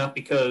doing this? Not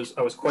because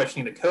I was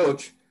questioning the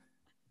coach,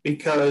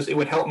 because it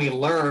would help me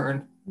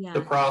learn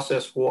the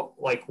process.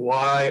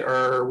 Why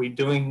are we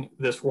doing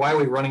this? Why are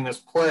we running this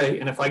play?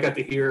 And if I got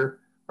to hear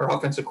our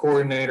offensive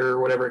coordinator or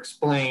whatever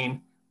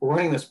explain, we're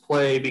running this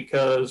play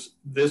because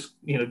this,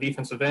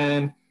 defensive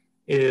end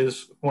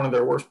is one of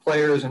their worst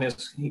players, and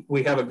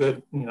we have a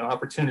good,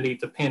 opportunity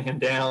to pin him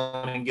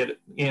down and get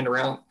in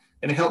around.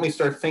 And it helped me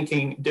start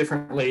thinking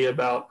differently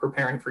about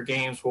preparing for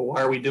games. Well,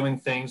 why are we doing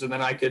things? And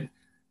then I could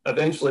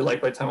eventually,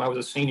 like by the time I was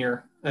a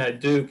senior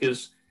at Duke,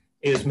 is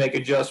make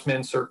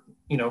adjustments or,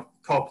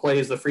 call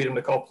plays, the freedom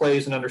to call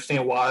plays and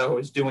understand why I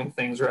was doing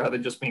things rather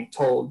than just being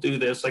told, do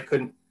this.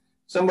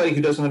 Somebody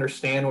who doesn't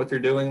understand what they're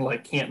doing,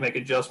 can't make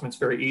adjustments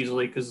very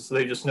easily because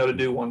they just know to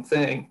do one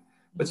thing.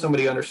 But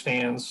somebody who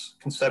understands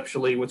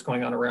conceptually what's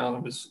going on around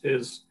them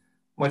is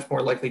much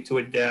more likely to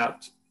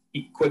adapt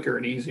quicker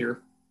and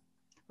easier.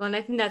 Well, and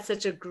I think that's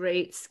such a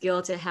great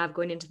skill to have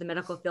going into the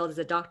medical field as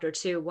a doctor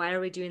too. Why are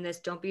we doing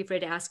this? Don't be afraid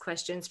to ask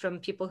questions from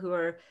people who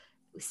are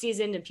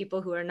seasoned and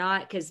people who are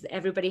not, because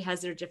everybody has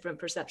their different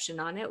perception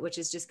on it, which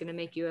is just going to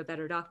make you a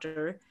better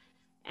doctor.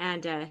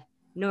 And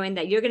knowing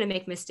that you're going to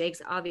make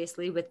mistakes,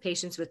 obviously, with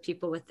patients, with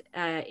people, with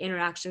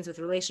interactions, with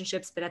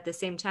relationships, but at the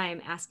same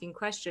time, asking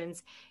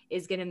questions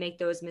is going to make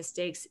those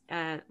mistakes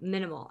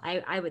minimal,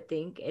 I would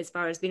think, as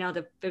far as being able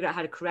to figure out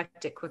how to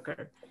correct it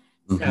quicker.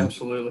 So.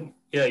 Absolutely.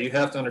 Yeah, you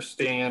have to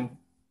understand,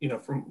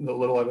 from the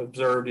little I've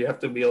observed, you have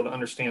to be able to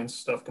understand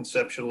stuff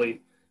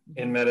conceptually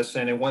in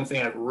medicine. And one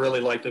thing I've really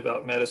liked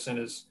about medicine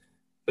is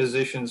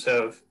physicians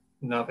have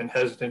not been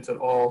hesitant at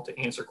all to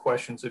answer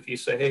questions. If you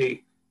say,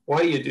 hey,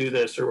 why do you do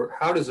this? Or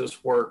how does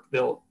this work?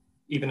 They'll,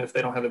 even if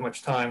they don't have that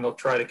much time, they'll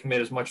try to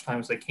commit as much time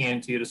as they can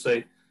to you to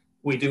say,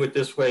 we do it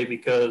this way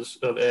because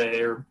of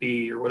A or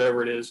B or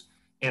whatever it is.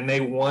 And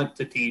they want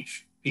to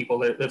teach people.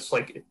 That's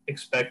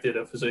expected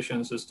of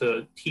physicians, is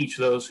to teach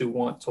those who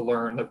want to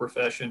learn the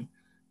profession.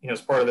 As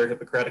part of their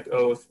Hippocratic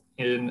oath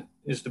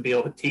is to be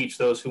able to teach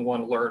those who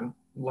want to learn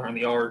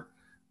the art.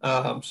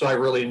 So I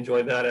really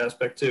enjoyed that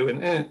aspect too.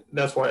 And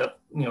that's why, I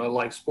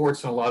like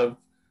sports in a lot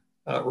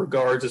of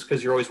regards, is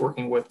because you're always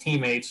working with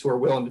teammates who are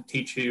willing to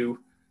teach you,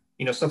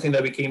 something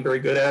that became very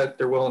good at.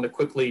 They're willing to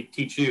quickly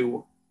teach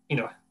you,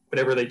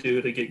 whatever they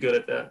do to get good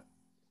at that.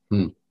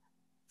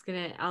 It's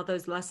going to, all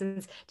those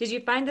lessons. Did you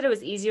find that it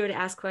was easier to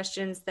ask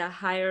questions the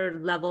higher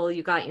level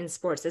you got in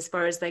sports, as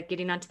far as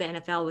getting onto the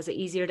NFL? Was it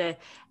easier to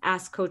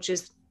ask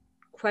coaches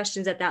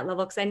questions at that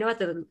level? Because I know at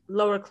the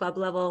lower club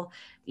level,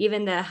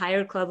 even the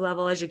higher club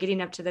level, as you're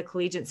getting up to the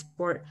collegiate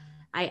sport,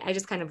 I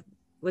just kind of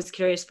was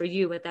curious for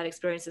you what that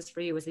experience is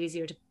for you. Was it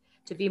easier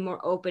to be more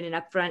open and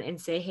upfront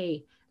and say,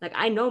 hey,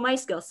 I know my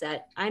skill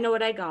set, I know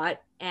what I got,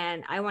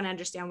 and I want to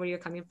understand where you're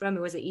coming from?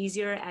 Was it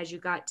easier as you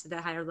got to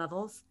the higher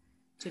levels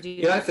to do?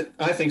 Yeah,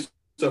 I think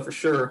so, for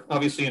sure.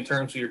 Obviously in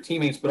terms of your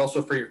teammates, but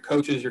also for your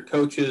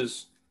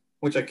coaches,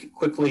 which I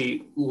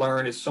quickly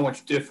learned is so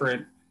much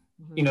different.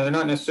 They're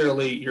not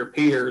necessarily your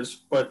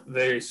peers, but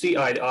they see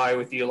eye to eye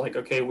with you.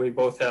 Okay, we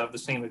both have the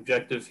same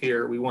objective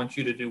here. We want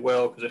you to do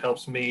well because it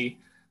helps me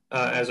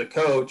as a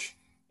coach.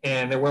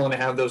 And they're willing to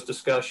have those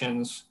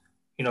discussions,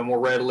 more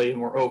readily and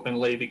more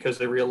openly, because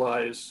they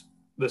realize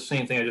the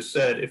same thing I just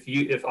said.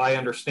 If I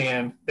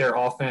understand their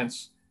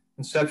offense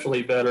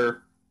conceptually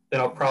better, then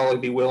I'll probably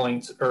be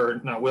willing to,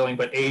 or not willing,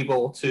 but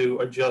able to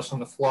adjust on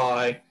the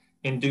fly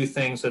and do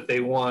things that they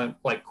want,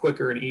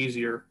 quicker and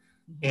easier.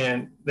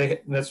 And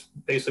that's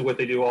basically what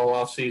they do all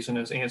off season,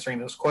 is answering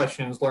those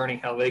questions, learning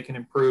how they can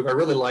improve. I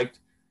really liked,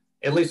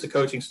 at least the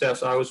coaching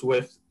staffs I was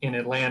with in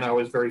Atlanta, I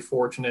was very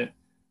fortunate.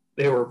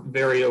 They were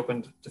very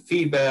open to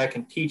feedback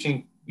and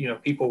teaching,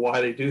 people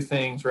why they do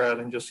things, rather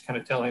than just kind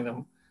of telling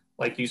them,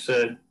 like you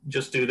said,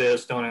 just do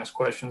this, don't ask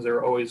questions. They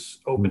were always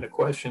open to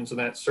questions. And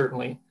that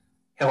certainly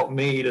helped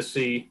me to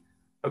see,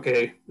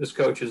 okay, this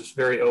coach is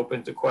very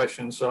open to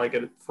questions. So I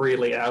could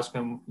freely ask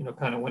him,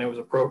 kind of when it was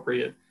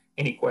appropriate,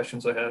 any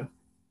questions I had.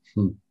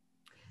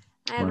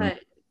 I have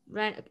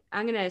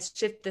I'm going to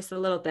shift this a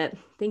little bit.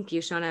 Thank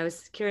you, Sean. I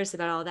was curious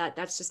about all that.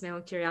 That's just my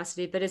own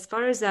curiosity. But as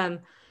far as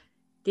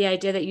the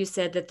idea that you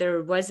said that there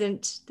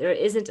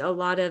isn't a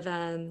lot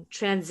of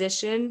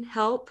transition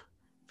help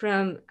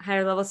from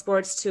higher level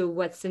sports to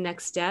what's the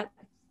next step,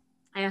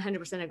 I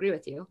 100% agree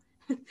with you.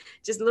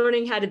 Just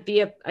learning how to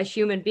be a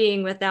human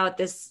being without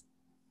this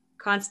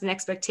constant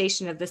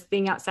expectation of this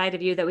thing outside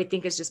of you that we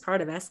think is just part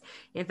of us.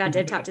 In fact,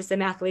 I talked to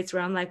some athletes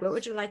where I'm like, what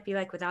would your life be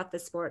like without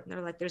this sport? And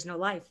they're like, there's no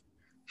life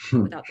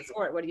without the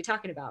sport. What are you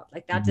talking about?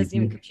 That doesn't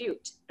even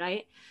compute,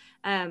 right?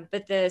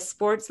 But the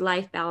sports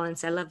life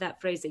balance, I love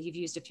that phrase that you've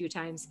used a few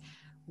times.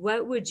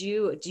 Do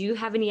you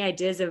have any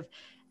ideas of,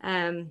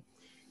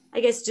 I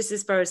guess, just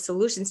as far as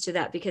solutions to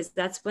that? Because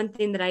that's one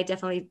thing that I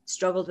definitely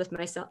struggled with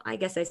myself. I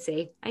guess I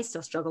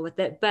still struggle with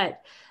it,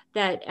 but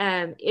that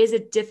is a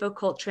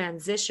difficult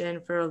transition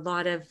for a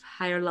lot of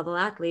higher level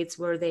athletes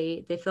where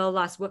they feel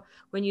lost.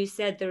 When you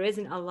said there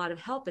isn't a lot of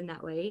help in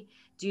that way,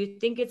 do you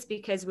think it's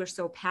because we're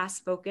so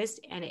past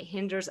focused and it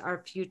hinders our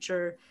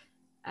future,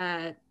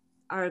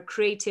 our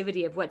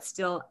creativity of what's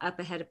still up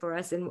ahead for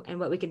us and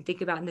what we can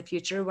think about in the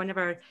future? One of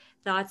our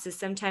thoughts is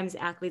sometimes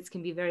athletes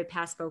can be very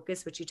past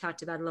focused, which you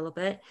talked about a little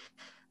bit,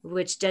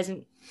 which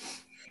doesn't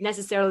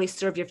necessarily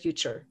serve your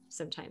future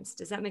sometimes.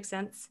 Does that make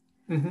sense?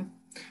 Mm-hmm.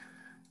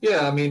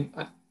 Yeah, I mean,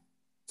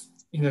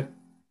 you know,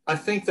 I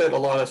think that a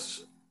lot of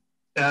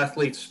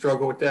athletes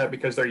struggle with that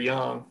because they're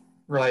young,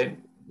 right?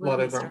 A lot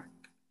of them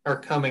are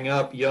coming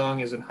up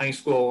young, as in high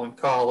school and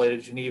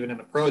college, and even in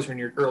the pros. When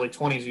you're in your early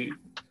 20s, you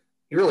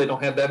really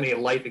don't have that many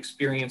life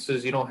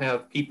experiences. You don't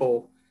have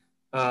people.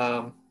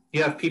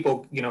 You have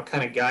people,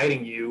 kind of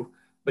guiding you,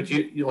 but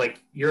you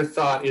like your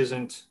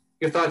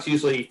thoughts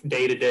usually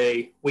day to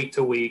day, week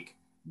to week,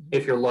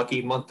 if you're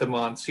lucky, month to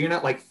month. So you're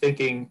not like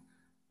thinking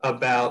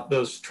about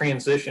those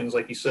transitions,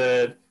 like you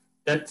said.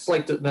 That's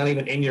like not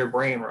even in your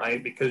brain,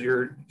 right? Because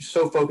you're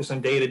so focused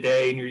on day to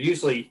day, and you're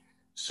usually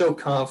so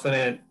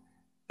confident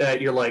that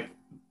you're like,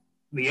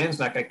 the end's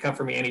not going to come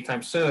for me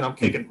anytime soon. I'm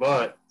kicking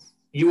butt.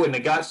 You wouldn't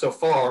have got so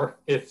far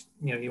if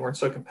you weren't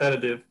so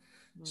competitive.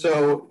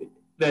 So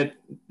that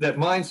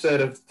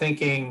mindset of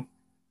thinking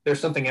there's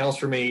something else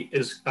for me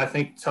is, I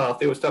think,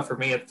 tough. It was tough for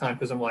me at the time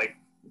because I'm like,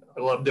 I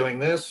love doing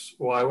this.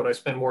 Why would I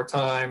spend more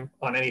time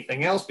on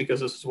anything else? Because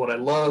this is what I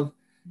love,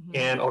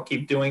 and I'll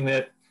keep doing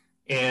it.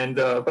 And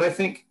but I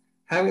think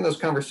having those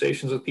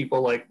conversations with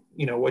people, like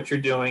what you're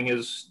doing,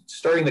 is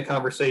starting the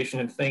conversation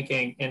and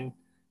thinking and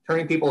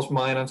turning people's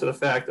mind onto the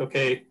fact,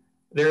 okay,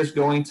 there's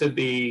going to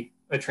be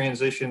a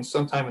transition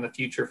sometime in the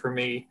future for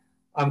me.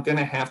 I'm going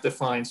to have to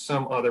find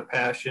some other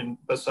passion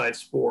besides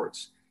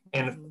sports.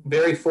 And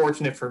very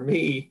fortunate for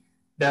me,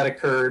 that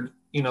occurred,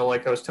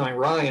 like I was telling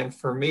Ryan,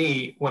 for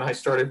me, when I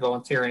started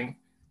volunteering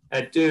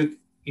at Duke,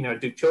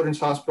 Duke Children's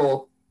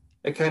Hospital,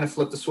 it kind of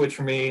flipped the switch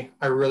for me.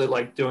 I really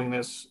liked doing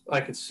this.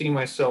 I could see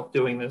myself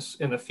doing this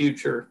in the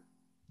future.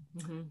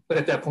 But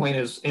at that point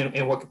is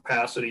in what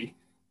capacity?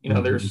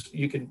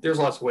 There's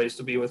lots of ways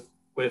to be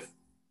with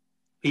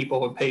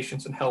people and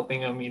patients and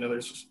helping them.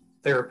 There's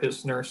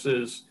therapists,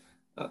 nurses,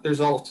 there's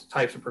all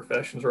types of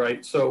professions,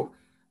 right? So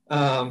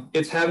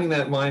it's having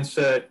that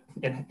mindset,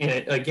 and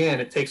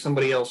it takes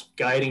somebody else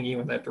guiding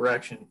you in that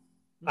direction.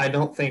 I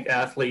don't think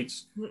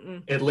athletes,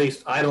 at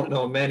least I don't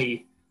know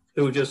many,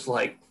 who just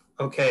like,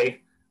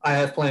 okay, I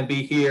have plan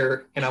B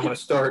here, and I'm going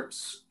to start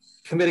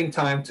committing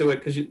time to it,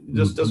 because it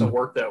just doesn't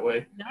work that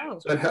way. No.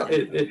 So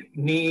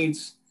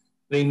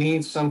they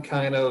need some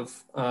kind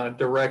of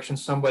direction,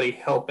 somebody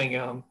helping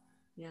them.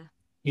 Yeah.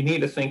 You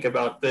need to think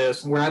about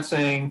this. And we're not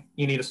saying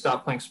you need to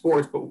stop playing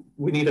sports, but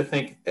we need to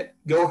think,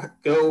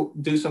 go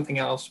do something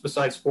else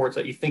besides sports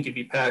that you think you'd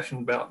be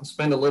passionate about, and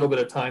spend a little bit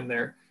of time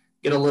there,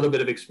 get a little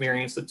bit of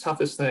experience. The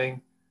toughest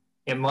thing,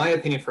 in my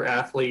opinion, for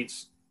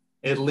athletes,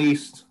 at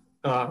least,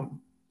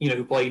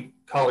 who play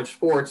college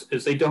sports,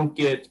 is they don't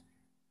get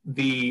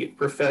the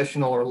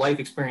professional or life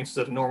experiences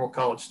that a normal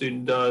college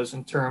student does,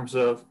 in terms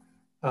of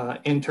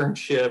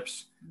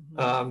internships,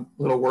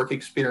 little work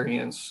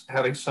experience,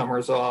 having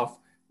summers off.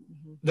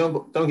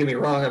 Don't get me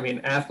wrong. I mean,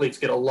 athletes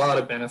get a lot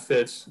of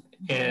benefits,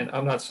 and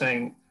I'm not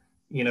saying,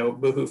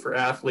 boohoo for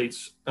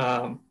athletes.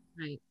 Right.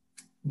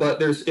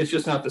 But it's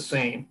just not the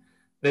same.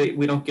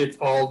 We don't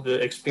get all the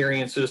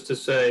experiences to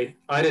say,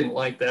 I didn't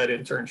like that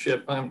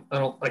internship.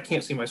 I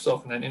can't see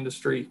myself in that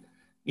industry.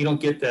 You don't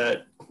get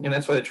that. And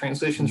that's why the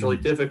transition is really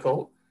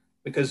difficult,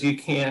 because you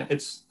can't,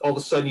 it's all of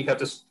a sudden you have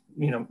to,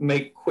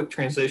 make quick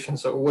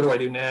transitions. So what do I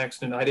do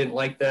next? And I didn't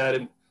like that.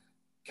 And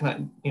can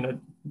I,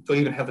 don't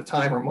even have the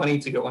time or money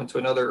to go into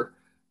another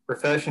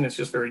profession. It's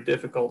just very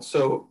difficult.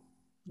 So,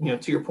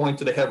 to your point,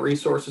 do they have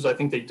resources? I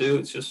think they do.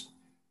 It's just,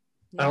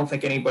 I don't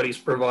think anybody's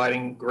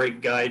providing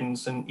great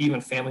guidance, and even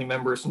family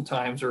members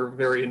sometimes are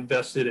very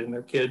invested in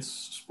their kids'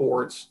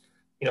 sports.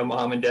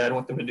 Mom and dad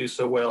want them to do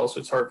so well, so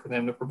it's hard for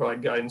them to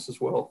provide guidance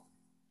as well.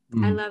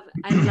 I love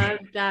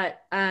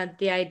that,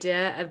 the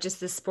idea of just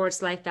the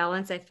sports life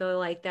balance. I feel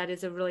like that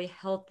is a really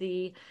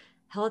healthy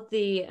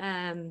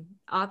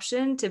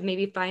option, to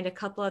maybe find a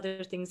couple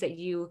other things that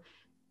you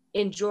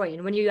enjoy.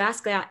 And when you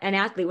ask an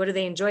athlete, what do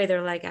they enjoy?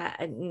 They're like,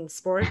 in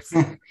sports.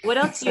 What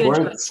else do you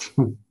enjoy?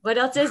 What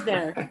else is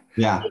there?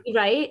 Yeah.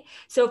 Right.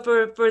 So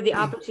for the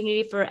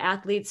opportunity for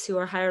athletes who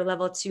are higher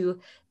level to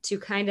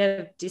kind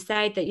of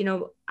decide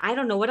that, I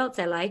don't know what else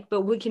I like,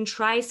 but we can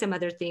try some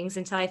other things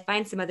until I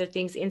find some other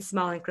things in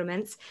small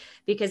increments.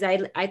 Because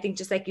I think,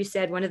 just like you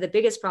said, one of the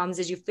biggest problems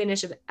is you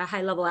finish a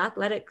high level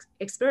athletic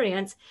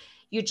experience,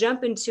 you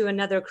jump into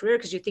another career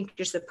because you think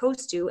you're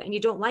supposed to, and you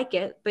don't like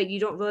it, but you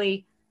don't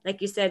really,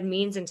 like you said,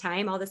 means and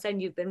time. All of a sudden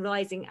you've been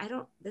realizing,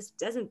 this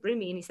doesn't bring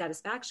me any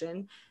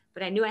satisfaction,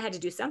 but I knew I had to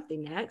do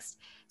something next.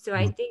 So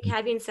I think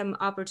having some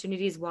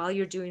opportunities while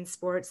you're doing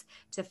sports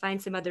to find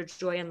some other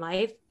joy in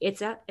life,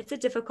 it's a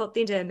difficult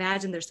thing to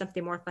imagine there's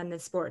something more fun than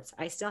sports.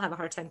 I still have a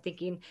hard time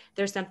thinking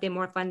there's something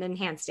more fun than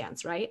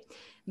handstands, right?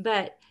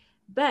 But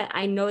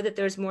I know that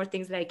there's more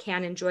things that I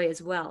can enjoy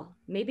as well.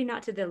 Maybe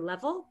not to the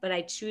level, but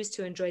I choose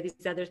to enjoy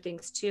these other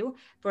things too,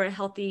 for a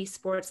healthy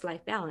sports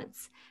life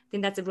balance. I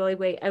think that's a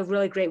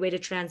really great way to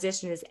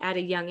transition, is at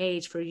a young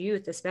age, for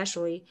youth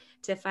especially,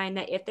 to find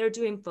that if they're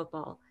doing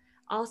football,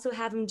 also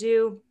have them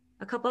do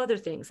a couple other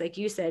things. Like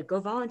you said, go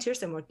volunteer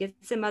somewhere, get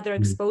some other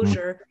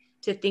exposure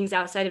to things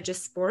outside of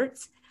just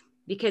sports,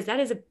 because that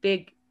is a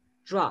big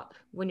drop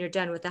when you're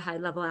done with a high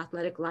level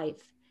athletic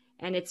life.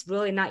 And it's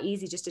really not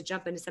easy just to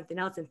jump into something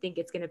else and think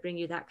it's going to bring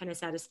you that kind of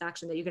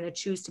satisfaction that you're going to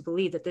choose to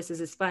believe that this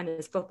is as fun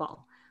as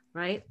football.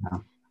 Right. Yeah.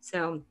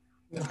 So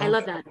I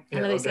love that. I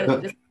love that you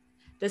said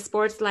the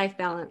sports life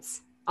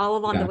balance all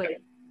along the way,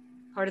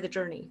 part of the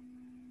journey.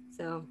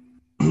 So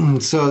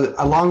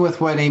along with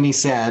what Amy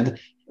said,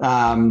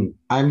 I'm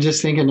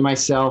just thinking to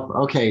myself,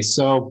 okay,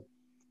 so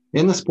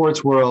in the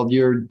sports world,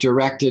 you're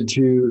directed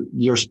to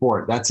your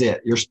sport. That's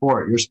it. Your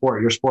sport.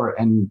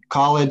 And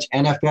college,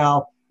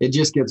 NFL, it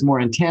just gets more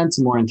intense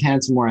and more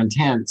intense and more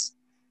intense.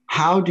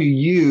 How do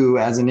you,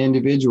 as an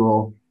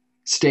individual,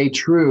 stay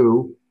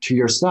true to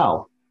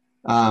yourself,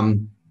 to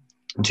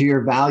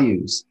your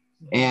values,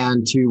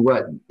 and to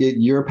what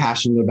you're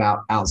passionate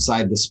about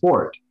outside the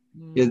sport?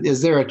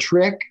 Is there a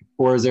trick,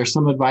 or is there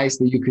some advice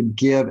that you could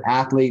give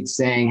athletes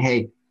saying,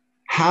 hey,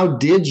 how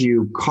did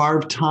you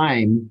carve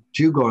time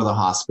to go to the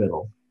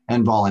hospital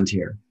and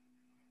volunteer?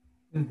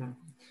 Mm-hmm.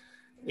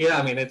 Yeah,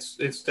 I mean, it's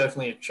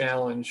definitely a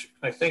challenge.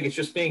 I think it's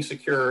just being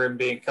secure and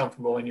being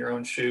comfortable in your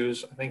own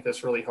shoes. I think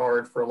that's really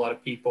hard for a lot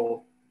of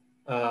people,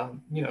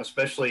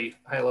 especially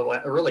high level,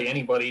 really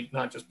anybody,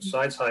 not just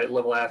besides high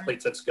level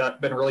athletes that's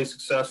been really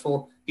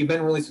successful. You've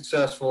been really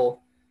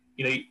successful.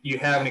 You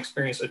haven't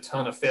experienced a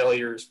ton of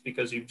failures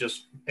because you've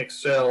just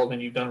excelled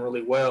and you've done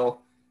really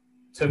well.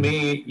 To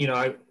me,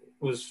 I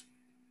was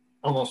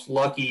almost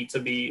lucky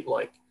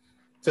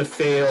to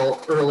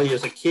fail early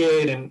as a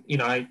kid.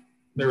 And,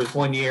 there was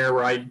one year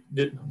where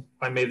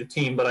I made the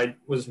team, but I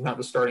was not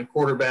the starting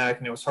quarterback,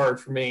 and it was hard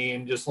for me,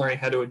 and just learning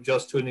how to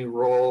adjust to a new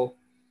role.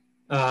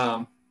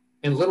 And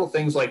little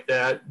things like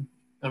that.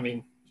 I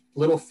mean,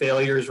 little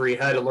failures where you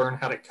had to learn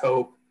how to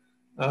cope.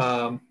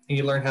 And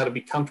you learn how to be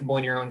comfortable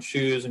in your own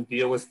shoes and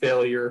deal with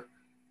failure.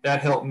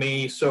 That helped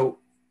me. So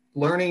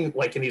learning,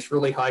 like in these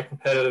really high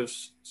competitive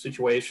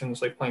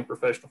situations, like playing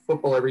professional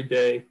football every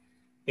day,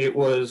 it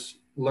was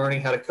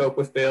learning how to cope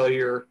with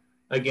failure.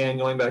 Again,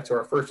 going back to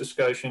our first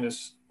discussion,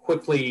 is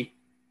quickly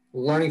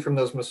learning from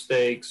those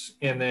mistakes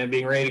and then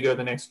being ready to go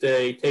the next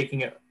day,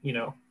 taking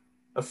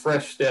a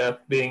fresh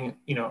step,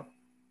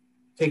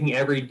 taking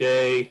every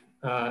day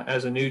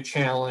as a new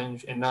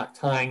challenge and not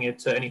tying it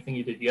to anything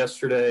you did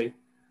yesterday.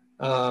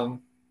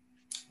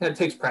 That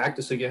takes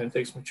practice again. It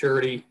takes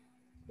maturity.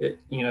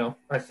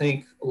 I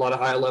think a lot of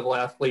high level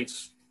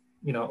athletes,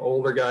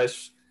 older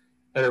guys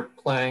that are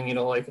playing,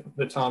 like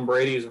the Tom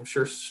Brady's, I'm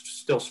sure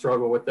still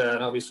struggle with that.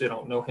 And obviously I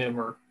don't know him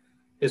or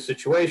his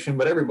situation,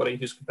 but everybody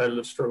who's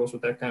competitive struggles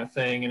with that kind of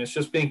thing. And it's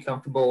just being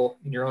comfortable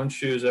in your own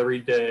shoes every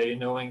day,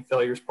 knowing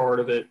failure is part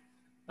of it.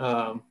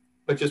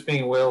 But just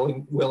being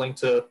willing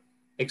to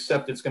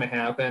accept it's going to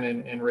happen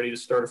and ready to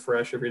start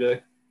afresh every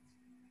day.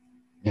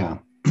 Yeah.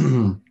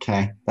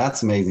 Okay.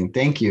 That's amazing.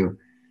 Thank you.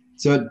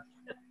 So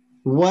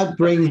what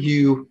brings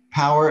you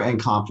power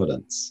and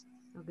confidence?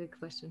 Oh, good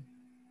question.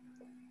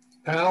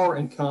 Power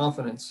and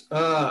confidence.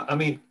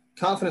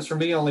 Confidence for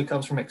me only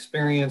comes from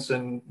experience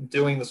and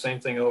doing the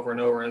same thing over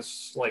and over.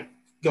 It's like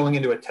going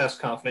into a test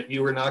confident.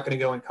 You are not going to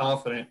go in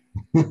confident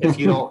if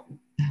you don't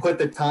put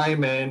the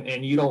time in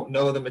and you don't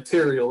know the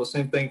material. The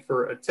same thing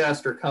for a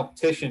test or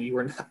competition. You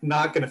are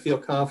not going to feel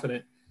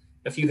confident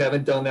if you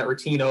haven't done that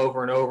routine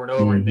over and over and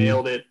over and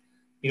nailed it,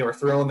 or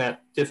thrown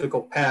that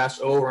difficult pass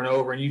over and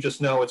over, and you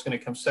just know it's going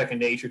to come second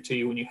nature to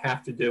you when you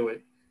have to do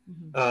it.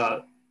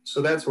 So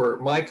that's where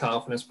my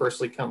confidence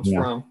personally comes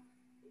from,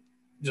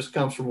 just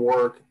comes from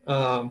work.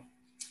 And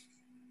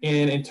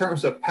in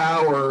terms of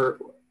power,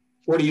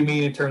 what do you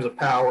mean in terms of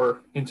power?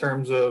 In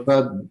terms of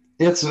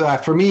it's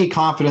for me,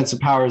 confidence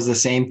and power is the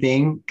same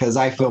thing, because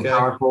I feel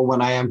powerful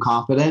when I am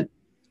confident.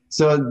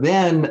 So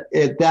then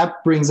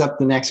that brings up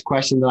the next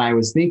question that I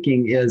was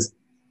thinking is,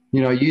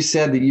 you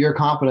said that your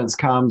confidence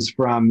comes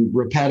from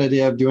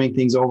repetitive, doing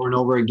things over and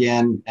over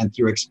again and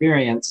through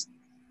experience.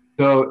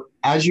 So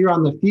as you're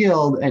on the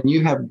field and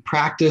you have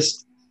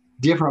practiced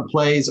different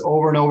plays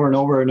over and over and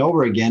over and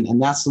over again,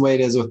 and that's the way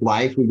it is with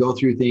life. We go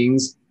through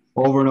things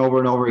over and over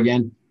and over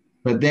again,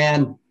 but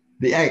then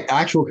the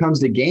actual comes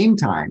to game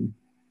time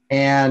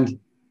and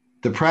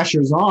the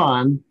pressure's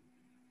on.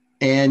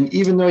 And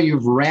even though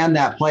you've ran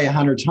that play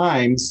 100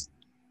 times,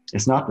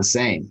 it's not the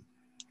same.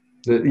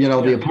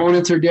 The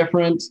opponents are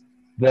different.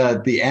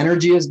 The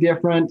energy is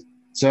different.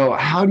 So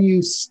how do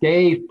you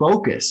stay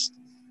focused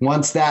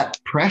once that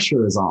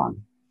pressure is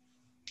on?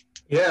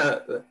 Yeah,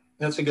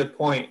 that's a good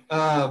point.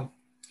 One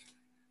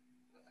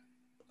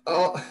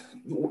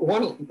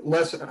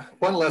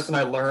lesson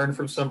I learned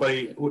from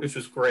somebody, which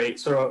was great.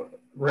 So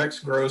Rex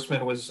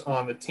Grossman was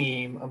on the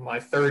team of my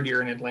third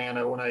year in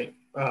Atlanta when I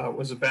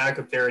was a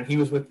backup there, and he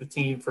was with the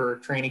team for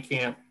training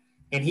camp,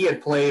 and he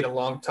had played a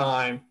long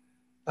time.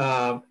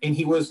 And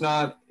he was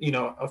not,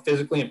 a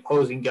physically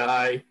imposing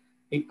guy.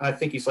 I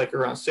think he's like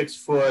around 6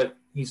 foot.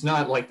 He's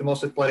not like the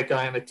most athletic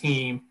guy on the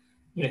team.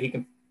 He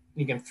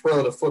can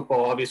throw the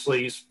football.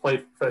 Obviously, he's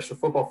played professional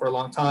football for a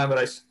long time. But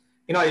I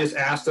just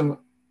asked him,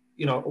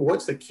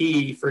 what's the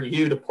key for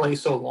you to play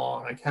so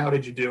long? Like, how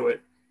did you do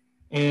it?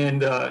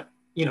 And I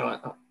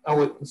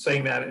wasn't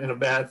saying that in a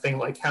bad thing.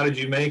 Like, how did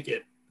you make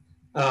it?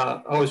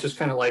 I was just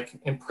kind of like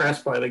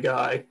impressed by the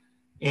guy.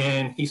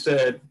 And he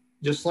said,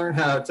 just learn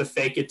how to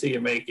fake it till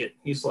you make it.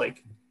 He's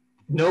like,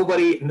 no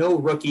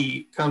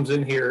rookie comes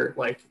in here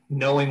like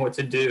knowing what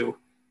to do.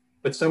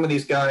 But some of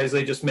these guys,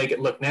 they just make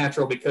it look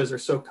natural because they're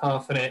so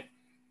confident.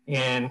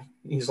 And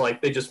he's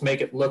like, they just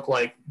make it look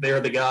like they're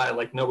the guy,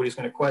 like nobody's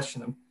going to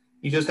question them.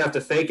 You just have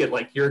to fake it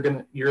like you're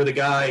the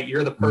guy,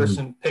 you're the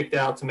person picked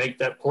out to make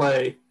that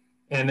play.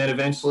 And then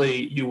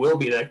eventually you will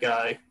be that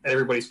guy that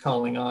everybody's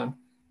calling on.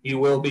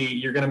 You're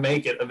going to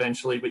make it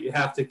eventually, but you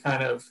have to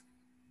kind of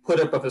put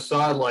up a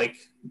facade like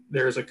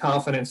there's a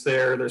confidence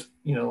there. There's,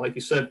 like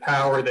you said,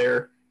 power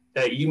there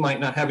that you might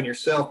not have in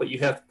yourself, but you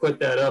have to put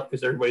that up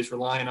because everybody's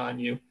relying on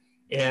you.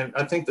 And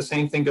I think the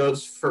same thing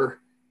goes for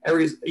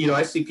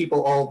I see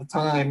people all the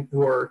time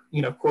who are,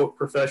 quote,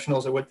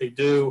 professionals at what they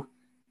do.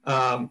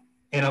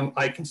 And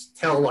I can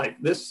tell like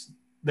this,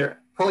 they're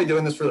probably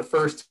doing this for the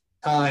first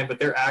time, but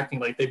they're acting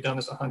like they've done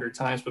this 100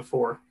 times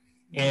before.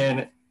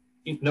 And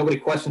nobody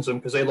questions them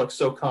because they look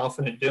so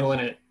confident doing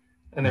it.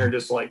 And they're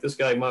just like, this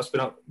guy must be,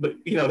 but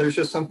there's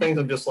just some things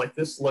I'm just like,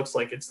 this looks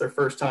like it's their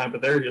first time,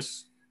 but they're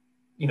just,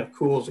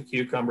 cool as a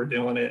cucumber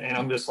doing it. And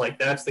I'm just like,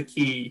 that's the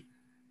key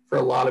for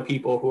a lot of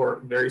people who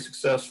are very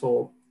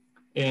successful.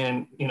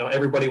 And,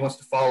 everybody wants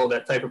to follow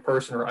that type of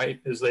person, right?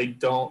 Is they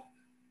don't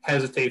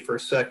hesitate for a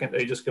second.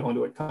 They just go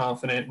into it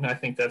confident. And I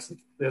think that's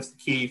the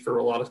key for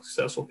a lot of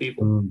successful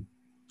people.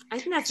 I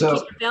think that's the key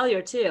to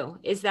failure too,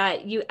 is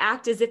that you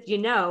act as if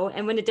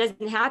and when it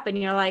doesn't happen,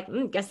 you're like,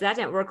 guess that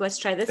didn't work. Let's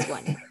try this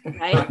one,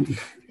 right?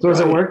 So is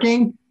it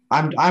working?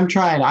 I'm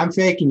trying. I'm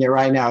faking it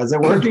right now. Is it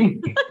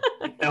working?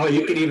 No,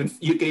 you could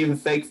even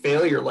fake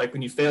failure. Like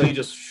when you fail, you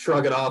just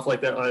shrug it off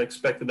like that. I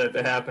expected that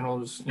to happen. I'll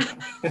just,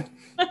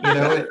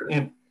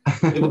 and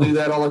people do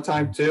that all the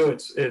time too.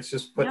 It's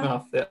just putting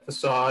off that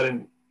facade.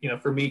 And,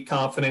 for me,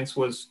 confidence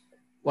was,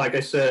 like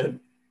I said,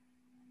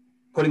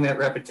 putting that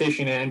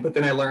repetition in. But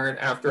then I learned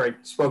after I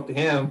spoke to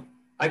him,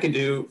 I can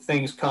do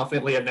things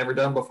confidently I've never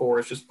done before.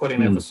 It's just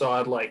putting that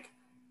facade like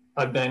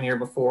I've been here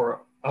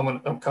before.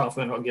 I'm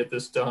confident I'll get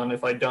this done.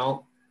 If I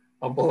don't,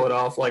 I'll blow it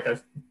off like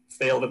I've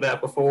failed at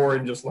that before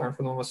and just learn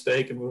from the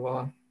mistake and move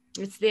on.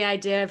 It's the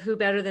idea of who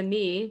better than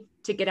me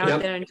to get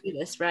out there and do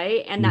this,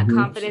 right? And that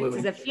confidence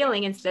is a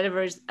feeling instead of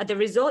the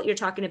result you're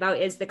talking about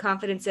is the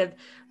confidence of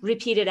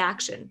repeated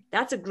action.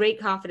 That's a great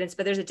confidence,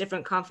 but there's a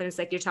different confidence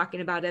like you're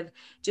talking about of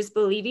just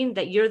believing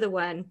that you're the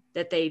one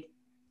that they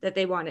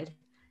wanted.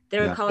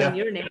 They're calling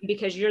your name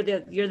because you're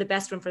the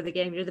best one for the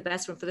game. You're the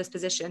best one for this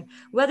position.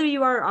 Whether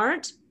you are or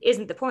aren't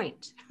isn't the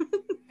point.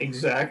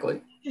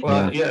 Exactly.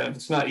 Well, if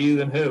it's not you,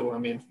 then who? I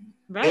mean,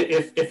 right.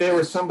 If there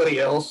was somebody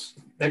else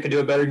that could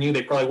do it better than you,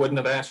 they probably wouldn't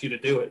have asked you to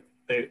do it.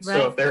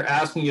 So if they're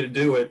asking you to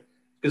do it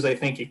because they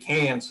think you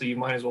can, so you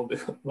might as well be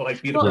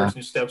the person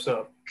who steps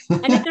up.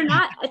 And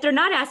if they're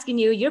not asking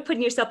you, you're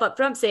putting yourself up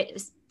front,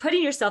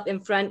 putting yourself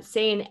in front,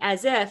 saying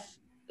as if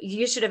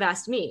you should have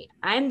asked me.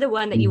 I'm the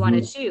one that you want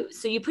to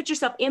choose. So you put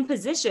yourself in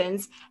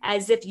positions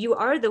as if you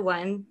are the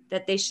one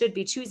that they should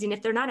be choosing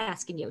if they're not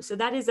asking you. So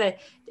that is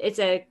it's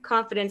a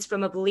confidence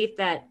from a belief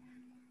that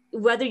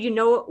whether you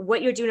know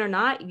what you're doing or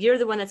not, you're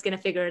the one that's going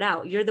to figure it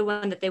out. You're the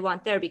one that they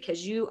want there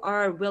because you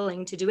are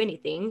willing to do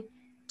anything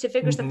to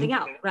figure something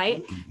out,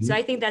 right? So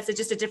I think that's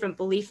just a different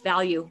belief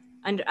value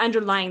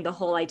underlying the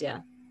whole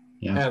idea.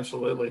 Yeah,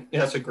 absolutely.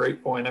 Yeah, that's a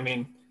great point. I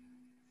mean,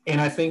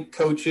 and I think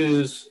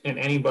coaches and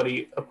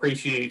anybody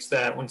appreciates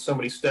that when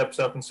somebody steps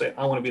up and say,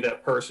 I want to be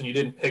that person. You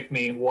didn't pick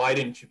me. Why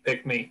didn't you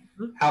pick me?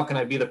 How can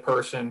I be the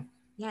person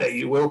that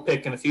you will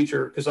pick in the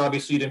future? Because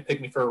obviously you didn't pick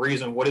me for a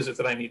reason. What is it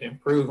that I need to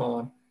improve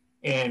on?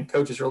 And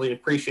coaches really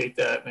appreciate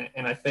that.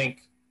 And I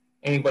think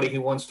anybody who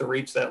wants to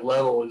reach that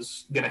level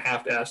is going to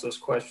have to ask those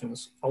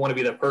questions. I want to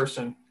be that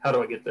person. How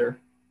do I get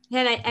there?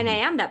 And I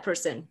am that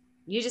person.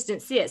 You just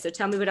didn't see it. So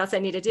tell me what else I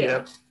need to do.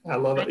 Yeah, I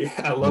love it. Yeah,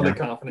 I love the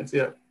confidence.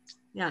 Yeah.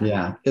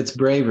 It's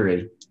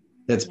bravery.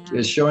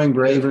 It's showing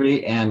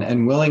bravery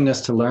and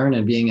willingness to learn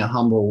and being a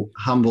humble,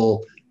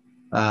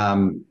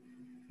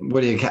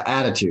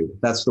 attitude.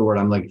 That's the word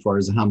I'm looking for,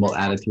 is a humble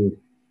attitude.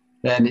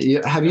 And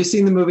have you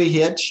seen the movie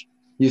Hitch?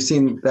 You've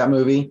seen that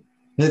movie?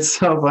 It's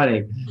so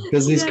funny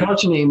because he's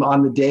coaching him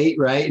on the date,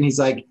 right? And he's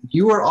like,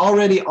 you were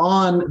already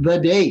on the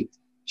date.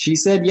 She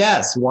said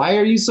yes. Why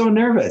are you so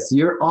nervous?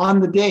 You're on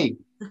the date.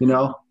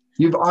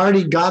 You've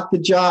already got the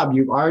job.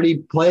 You've already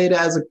played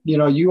as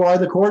you are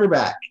the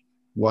quarterback.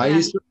 Why are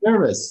you so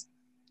nervous?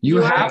 You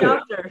have the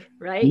doctor,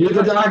 right? You're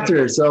the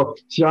doctor. So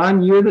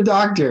Sean, you're the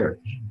doctor.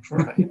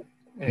 Right.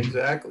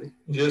 Exactly.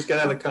 You just got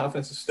to have the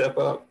confidence to step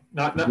up.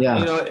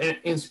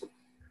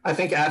 I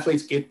think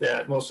athletes get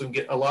that. Most of them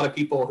get. A lot of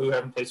people who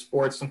haven't played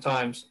sports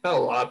sometimes, not a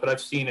lot, but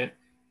I've seen it.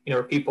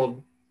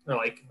 People are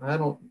like, I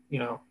don't,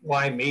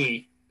 why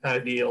me kind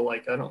of deal.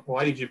 Like,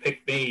 why did you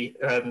pick me?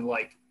 Rather than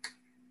like,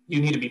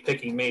 you need to be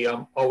picking me.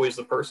 I'm always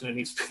the person who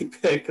needs to be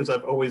picked because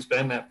I've always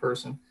been that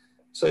person.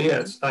 So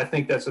yes, I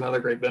think that's another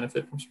great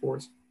benefit from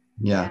sports.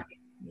 Yeah.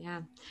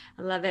 Yeah,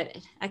 I love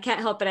it. I can't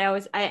help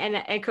it.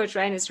 And Coach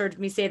Ryan has heard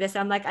me say this.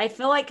 I'm like, I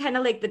feel like kind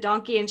of like the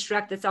donkey in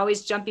Shrek that's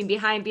always jumping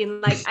behind,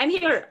 being like, I'm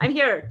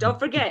here. Don't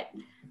forget.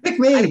 Pick I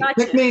me, got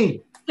pick you.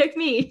 me. Pick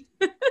me.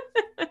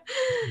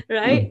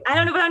 Right? I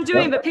don't know what I'm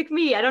doing, but pick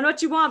me. I don't know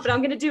what you want, but I'm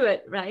going to do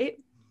it. Right?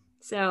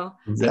 So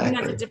I think that's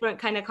Exactly. a different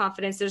kind of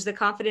confidence. There's the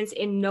confidence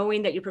in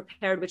knowing that you're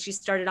prepared, which you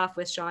started off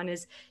with, Sean,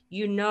 is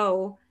you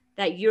know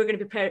that you're going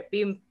to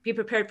be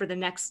prepared for the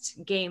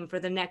next game, for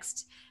the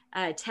next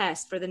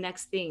test, for the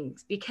next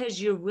things,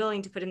 because you're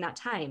willing to put in that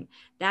time.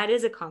 That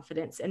is a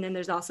confidence. And then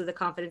there's also the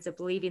confidence of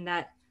believing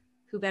that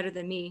who better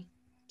than me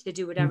to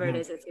do whatever it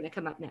is that's going to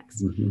come up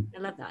next. I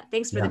love that.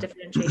 Thanks for the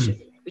differentiation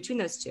between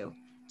those two.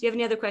 Do you have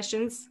any other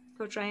questions,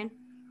 Coach Ryan?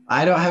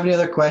 I don't have any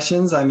other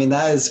questions. I mean,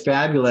 that is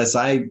fabulous.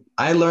 I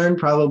learned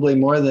probably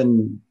more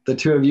than the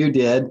two of you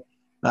did.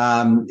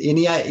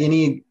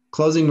 Any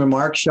closing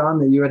remarks, Sean,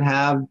 that you would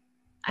have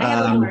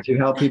to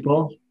help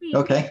people?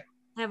 Okay.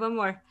 I have one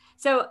more.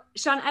 So,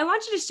 Sean, I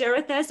want you to share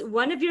with us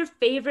one of your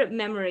favorite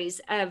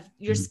memories of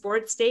your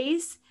sports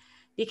days,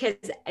 because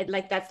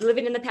like that's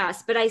living in the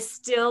past, but I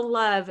still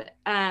love,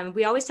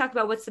 we always talk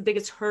about what's the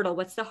biggest hurdle,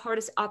 what's the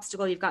hardest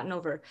obstacle you've gotten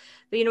over.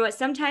 But you know what,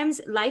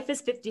 sometimes life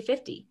is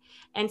 50-50.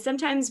 And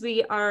sometimes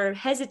we are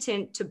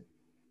hesitant to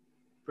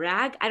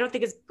brag. I don't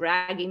think it's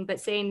bragging, but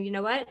saying, you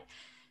know what,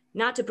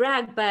 not to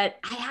brag, but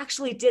I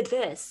actually did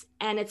this,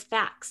 and it's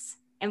facts.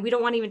 And we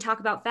don't want to even talk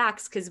about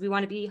facts because we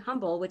want to be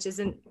humble, which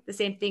isn't the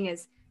same thing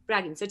as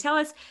bragging. So tell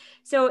us,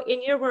 so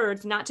in your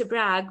words, not to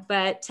brag,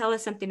 but tell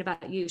us something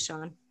about you,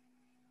 Sean.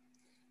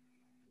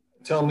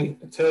 Tell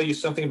you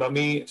something about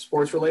me,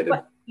 sports related.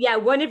 Yeah,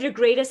 one of your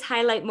greatest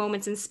highlight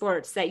moments in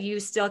sports that you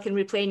still can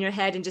replay in your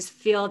head and just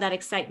feel that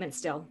excitement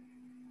still.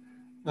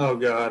 Oh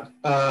God,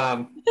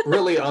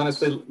 really,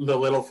 honestly, the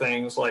little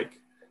things like,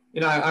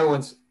 you know, I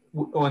once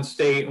won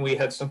state and we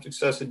had some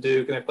success at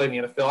Duke, and I played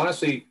in the NFL.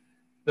 Honestly,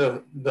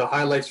 the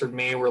highlights for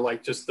me were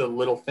like just the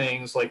little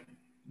things. Like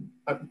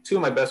two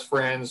of my best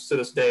friends to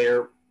this day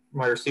are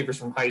my receivers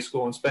from high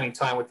school, and spending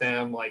time with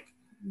them, like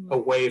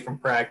away from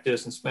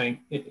practice and spending,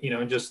 you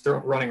know, just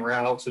running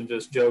routes and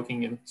just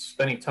joking and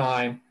spending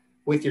time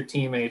with your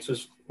teammates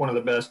was one of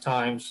the best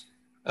times.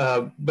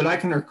 But I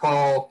can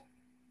recall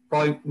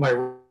probably my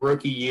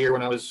rookie year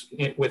when I was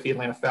with the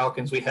Atlanta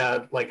Falcons, we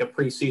had like a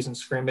preseason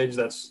scrimmage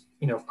that's,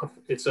 you know,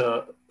 it's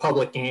a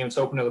public game, it's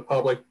open to the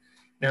public.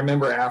 And I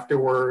remember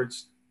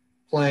afterwards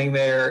playing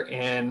there,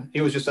 and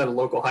it was just at a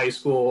local high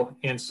school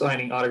and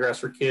signing autographs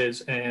for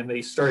kids, and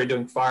they started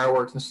doing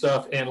fireworks and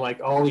stuff, and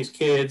like all these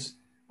kids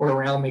were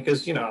around me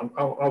because, you know,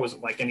 I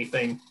wasn't like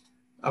anything,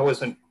 I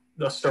wasn't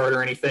a starter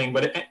or anything,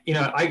 but you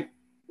know, I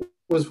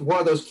was one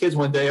of those kids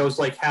one day. I was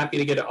like happy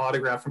to get an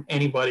autograph from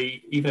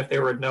anybody, even if they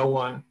were no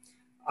one.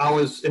 I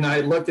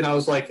looked and I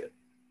was like,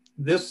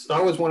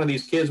 I was one of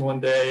these kids one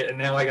day, and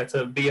now I got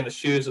to be in the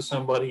shoes of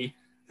somebody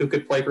who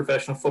could play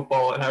professional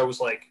football. And I was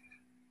like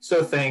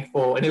so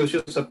thankful. And it was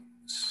just a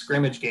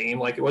scrimmage game.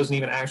 Like it wasn't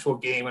even an actual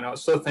game. And I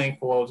was so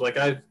thankful. I was like,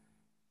 I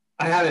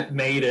haven't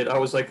made it. I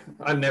was like,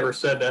 I've never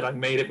said that I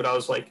made it, but I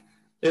was like,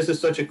 this is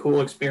such a cool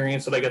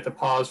experience that I got to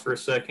pause for a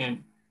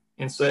second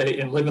and say,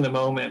 and live in the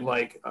moment.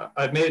 Like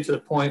I've made it to the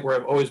point where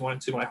I've always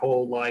wanted to my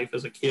whole life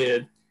as a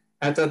kid.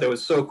 I thought that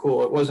was so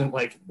cool. It wasn't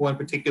like one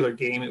particular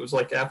game. It was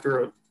like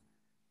after a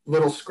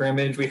little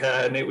scrimmage we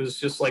had, and it was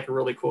just like a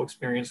really cool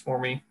experience for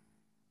me.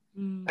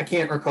 I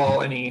can't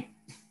recall any,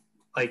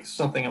 like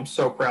something I'm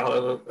so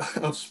proud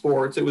of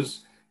sports. It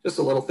was just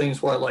the little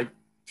things where I like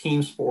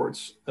team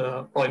sports,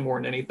 probably more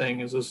than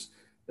anything, is this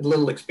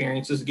little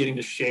experiences, getting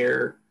to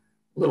share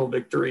little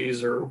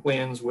victories or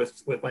wins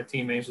with my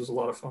teammates was a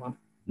lot of fun.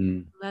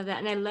 Love that.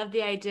 And I love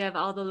the idea of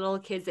all the little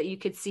kids that you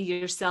could see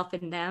yourself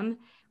in them,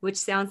 which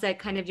sounds like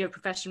kind of your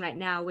profession right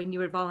now. When you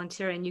were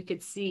volunteering, you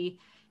could see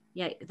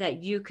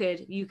that you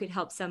could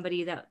help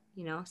somebody, that,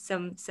 you know,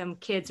 some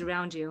kids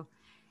around you,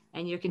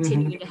 and you're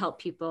continuing to help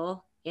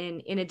people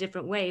in a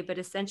different way, but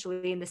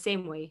essentially in the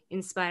same way,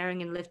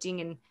 inspiring and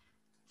lifting and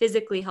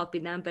physically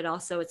helping them, but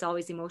also it's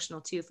always emotional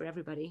too for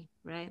everybody,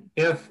 right?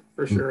 Yeah,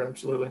 for sure.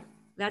 Absolutely.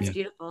 That's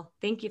beautiful.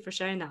 Thank you for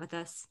sharing that with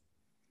us.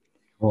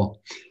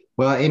 Cool.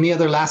 Well, any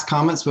other last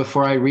comments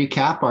before I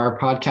recap our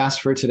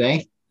podcast for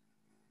today?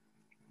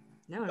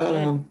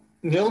 No.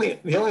 The only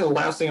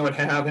last thing I would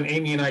have, and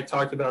Amy and I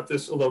talked about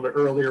this a little bit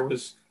earlier,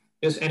 was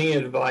just any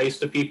advice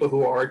to people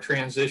who are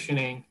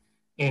transitioning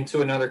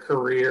into another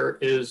career.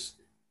 Is,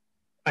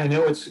 I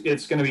know it's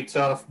going to be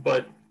tough,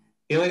 but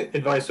the only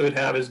advice I would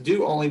have is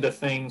do only the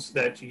things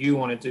that you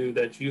want to do,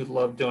 that you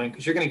love doing,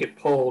 because you're going to get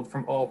pulled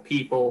from all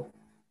people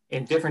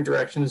in different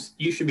directions.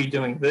 You should be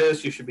doing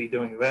this, you should be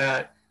doing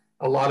that.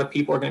 A lot of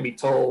people are going to be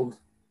told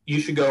you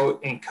should go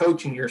and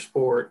coach in your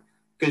sport,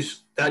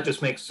 because that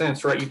just makes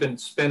sense, right? You've been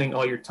spending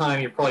all your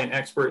time, you're probably an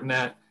expert in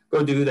that,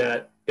 go do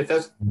that. If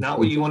that's not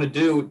what you want to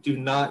do, do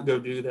not go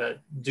do that.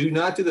 Do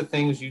not do the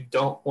things you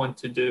don't want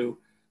to do.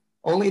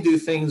 Only do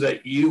things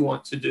that you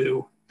want to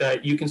do,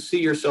 that you can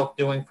see yourself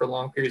doing for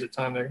long periods of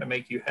time that are going to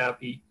make you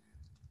happy.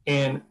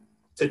 And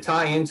to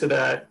tie into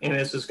that, and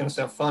this is going to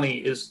sound funny,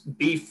 is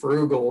be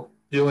frugal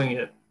doing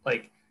it.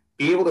 Like,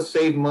 be able to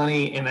save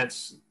money, and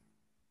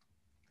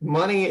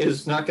money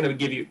is not going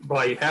to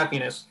buy you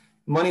happiness.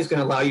 Money is going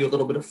to allow you a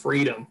little bit of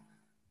freedom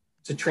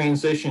to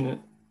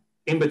transition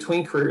in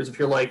between careers, if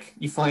you're like,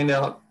 you find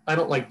out, I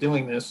don't like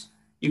doing this,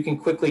 you can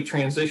quickly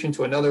transition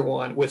to another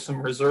one with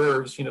some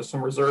reserves,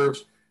 some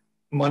reserves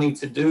money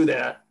to do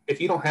that. If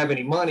you don't have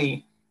any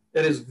money,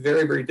 that is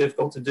very, very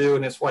difficult to do.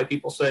 And that's why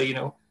people say,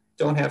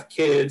 don't have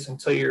kids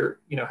until you're,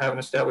 have an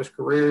established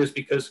careers,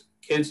 because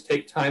kids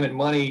take time and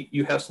money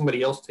you have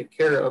somebody else take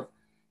care of.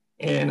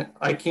 And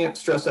I can't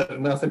stress that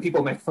enough. And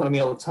people make fun of me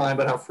all the time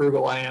about how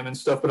frugal I am and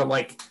stuff, but I'm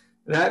like,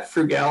 that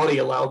frugality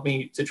allowed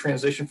me to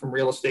transition from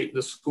real estate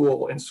to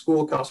school, and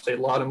school cost a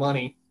lot of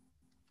money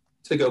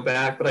to go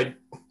back, but I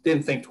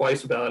didn't think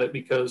twice about it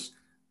because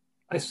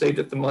I saved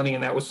up the money,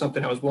 and that was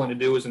something I was willing to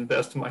do, was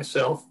invest in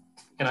myself.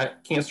 And I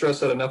can't stress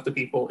that enough to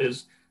people,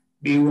 is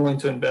be willing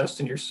to invest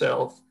in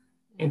yourself,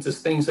 into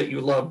things that you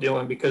love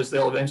doing, because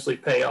they'll eventually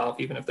pay off,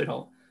 even if they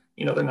don't,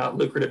 they're not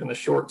lucrative in the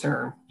short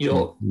term.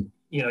 Your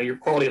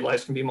quality of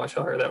life can be much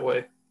higher that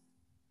way.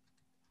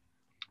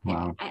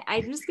 Wow.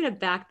 I'm just going to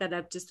back that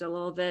up just a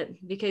little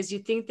bit, because you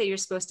think that you're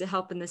supposed to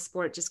help in the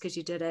sport just because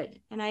you did it.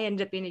 And I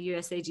ended up being a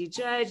USAG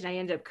judge, and I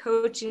ended up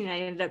coaching, and I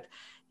ended up,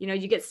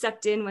 you get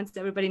sucked in once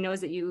everybody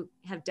knows that you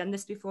have done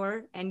this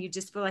before, and you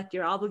just feel like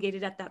you're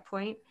obligated at that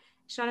point.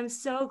 Sean, I'm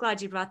so glad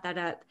you brought that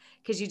up,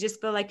 because you just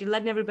feel like you're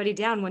letting everybody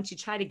down once you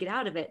try to get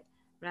out of it,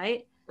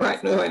 right?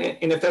 Right. No,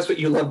 and if that's what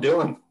you love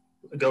doing,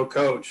 go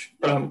coach.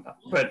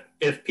 But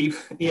if people,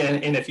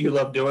 and if you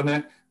love doing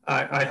that,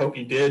 I hope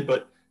you did,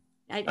 but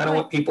I don't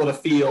want people to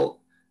feel,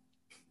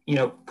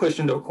 pushed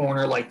into a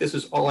corner like, this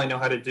is all I know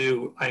how to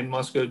do, I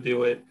must go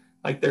do it.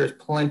 Like, there's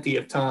plenty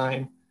of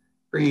time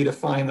for you to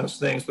find those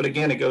things. But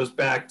again, it goes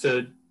back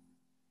to,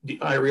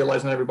 I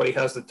realize not everybody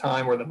has the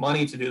time or the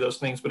money to do those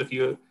things, but if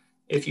you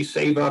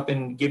save up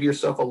and give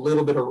yourself a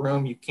little bit of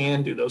room, you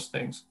can do those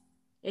things.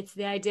 It's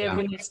the idea of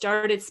when you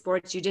started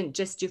sports, you didn't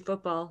just do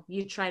football.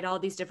 You tried all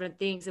these different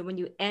things. And when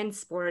you end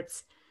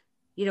sports,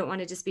 you don't want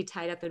to just be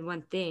tied up in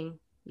one thing.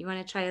 You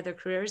want to try other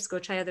careers, go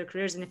try other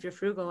careers. And if you're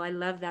frugal, I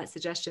love that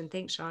suggestion.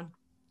 Thanks, Sean.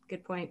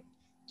 Good point.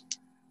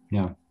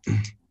 Yeah.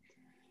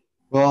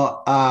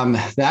 Well,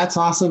 that's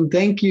awesome.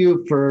 Thank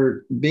you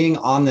for being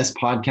on this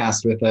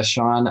podcast with us,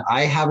 Sean.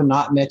 I have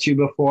not met you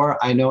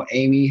before. I know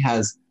Amy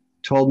has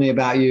told me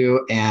about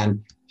you,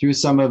 and through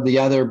some of the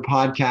other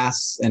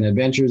podcasts and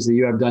adventures that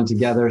you have done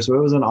together. So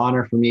it was an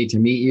honor for me to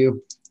meet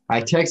you.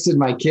 I texted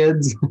my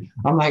kids.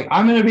 I'm like,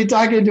 I'm going to be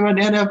talking to an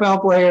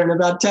NFL player in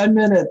about 10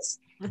 minutes.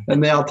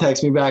 And they'll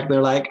text me back. They're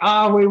like,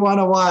 we want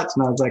to watch.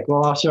 And I was like,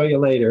 well, I'll show you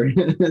later.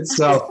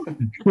 So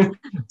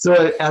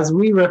as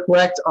we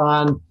reflect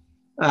on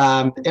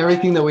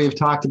everything that we've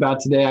talked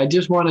about today, I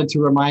just wanted to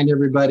remind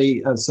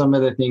everybody of some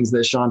of the things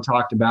that Sean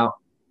talked about.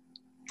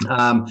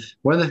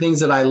 One of the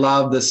things that I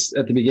love this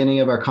at the beginning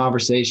of our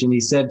conversation, he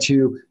said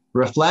to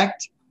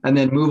reflect and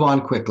then move on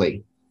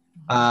quickly.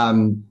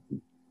 Learn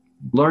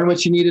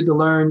what you needed to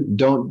learn.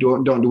 Don't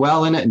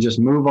dwell in it, and just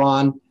move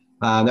on.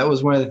 That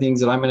was one of the things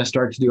that I'm going to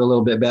start to do a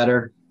little bit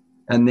better.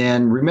 And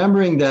then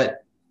remembering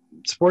that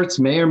sports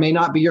may or may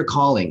not be your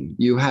calling.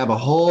 You have a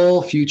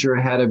whole future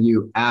ahead of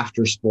you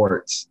after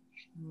sports.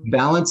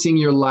 Balancing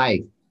your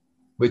life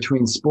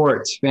between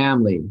sports,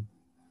 family,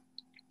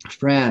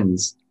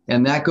 friends.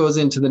 And that goes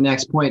into the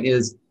next point,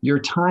 is your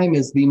time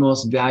is the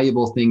most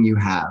valuable thing you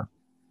have.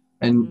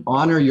 And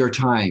honor your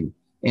time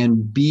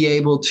and be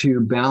able to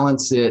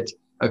balance it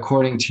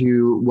according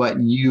to what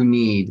you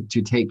need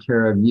to take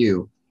care of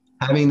you.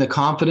 Having the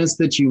confidence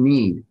that you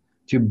need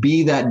to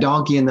be that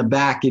donkey in the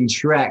back in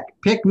Shrek,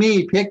 pick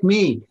me,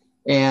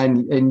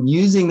 and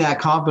using that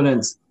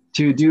confidence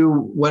to do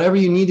whatever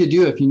you need to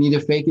do. If you need to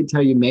fake it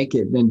till you make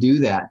it, then do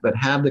that, but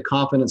have the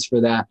confidence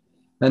for that.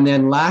 And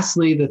then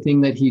lastly, the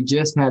thing that he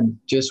just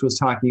was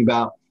talking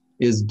about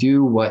is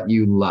do what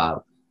you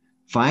love.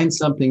 Find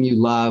something you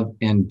love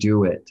and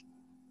do it.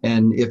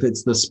 And if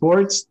it's the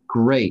sports,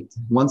 great.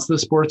 Once the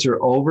sports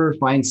are over,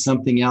 find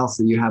something else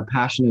that you have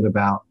passionate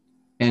about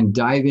and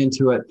dive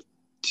into it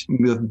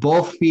with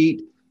both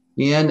feet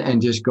in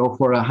and just go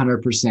for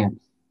 100%.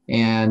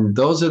 And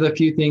those are the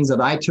few things that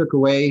I took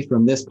away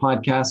from this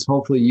podcast.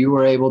 Hopefully you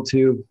were able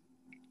to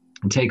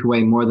take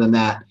away more than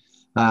that.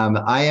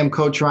 I am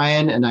Coach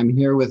Ryan, and I'm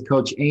here with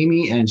Coach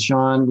Amy and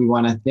Sean. We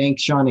want to thank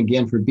Sean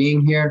again for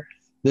being here.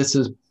 This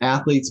is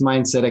Athletes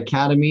Mindset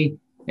Academy,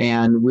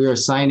 and we are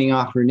signing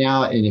off for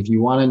now. And if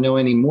you want to know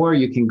any more,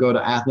 you can go to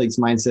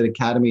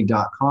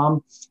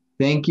athletesmindsetacademy.com.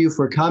 Thank you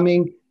for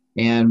coming,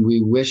 and we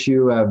wish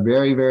you a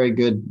very, very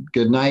good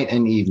night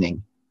and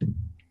evening.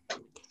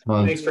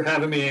 Thanks for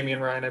having me, Amy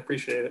and Ryan. I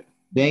appreciate it.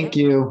 Thank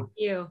you. Thank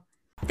you.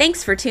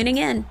 Thanks for tuning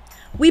in.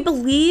 We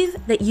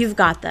believe that you've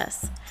got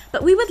this,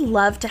 but we would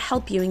love to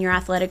help you in your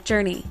athletic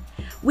journey.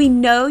 We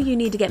know you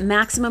need to get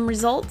maximum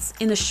results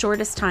in the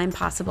shortest time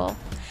possible.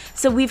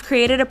 So we've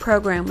created a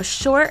program with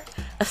short,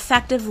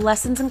 effective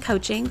lessons and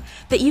coaching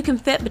that you can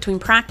fit between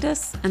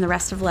practice and the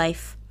rest of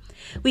life.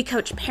 We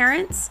coach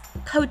parents,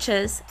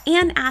 coaches,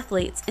 and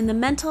athletes in the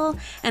mental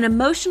and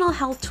emotional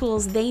health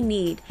tools they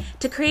need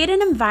to create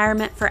an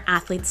environment for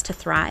athletes to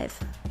thrive.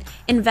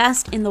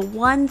 Invest in the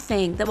one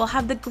thing that will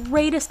have the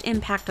greatest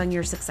impact on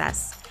your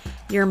success,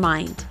 your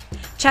mind.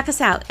 Check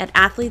us out at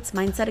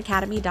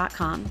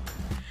athletesmindsetacademy.com.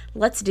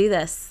 Let's do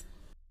this.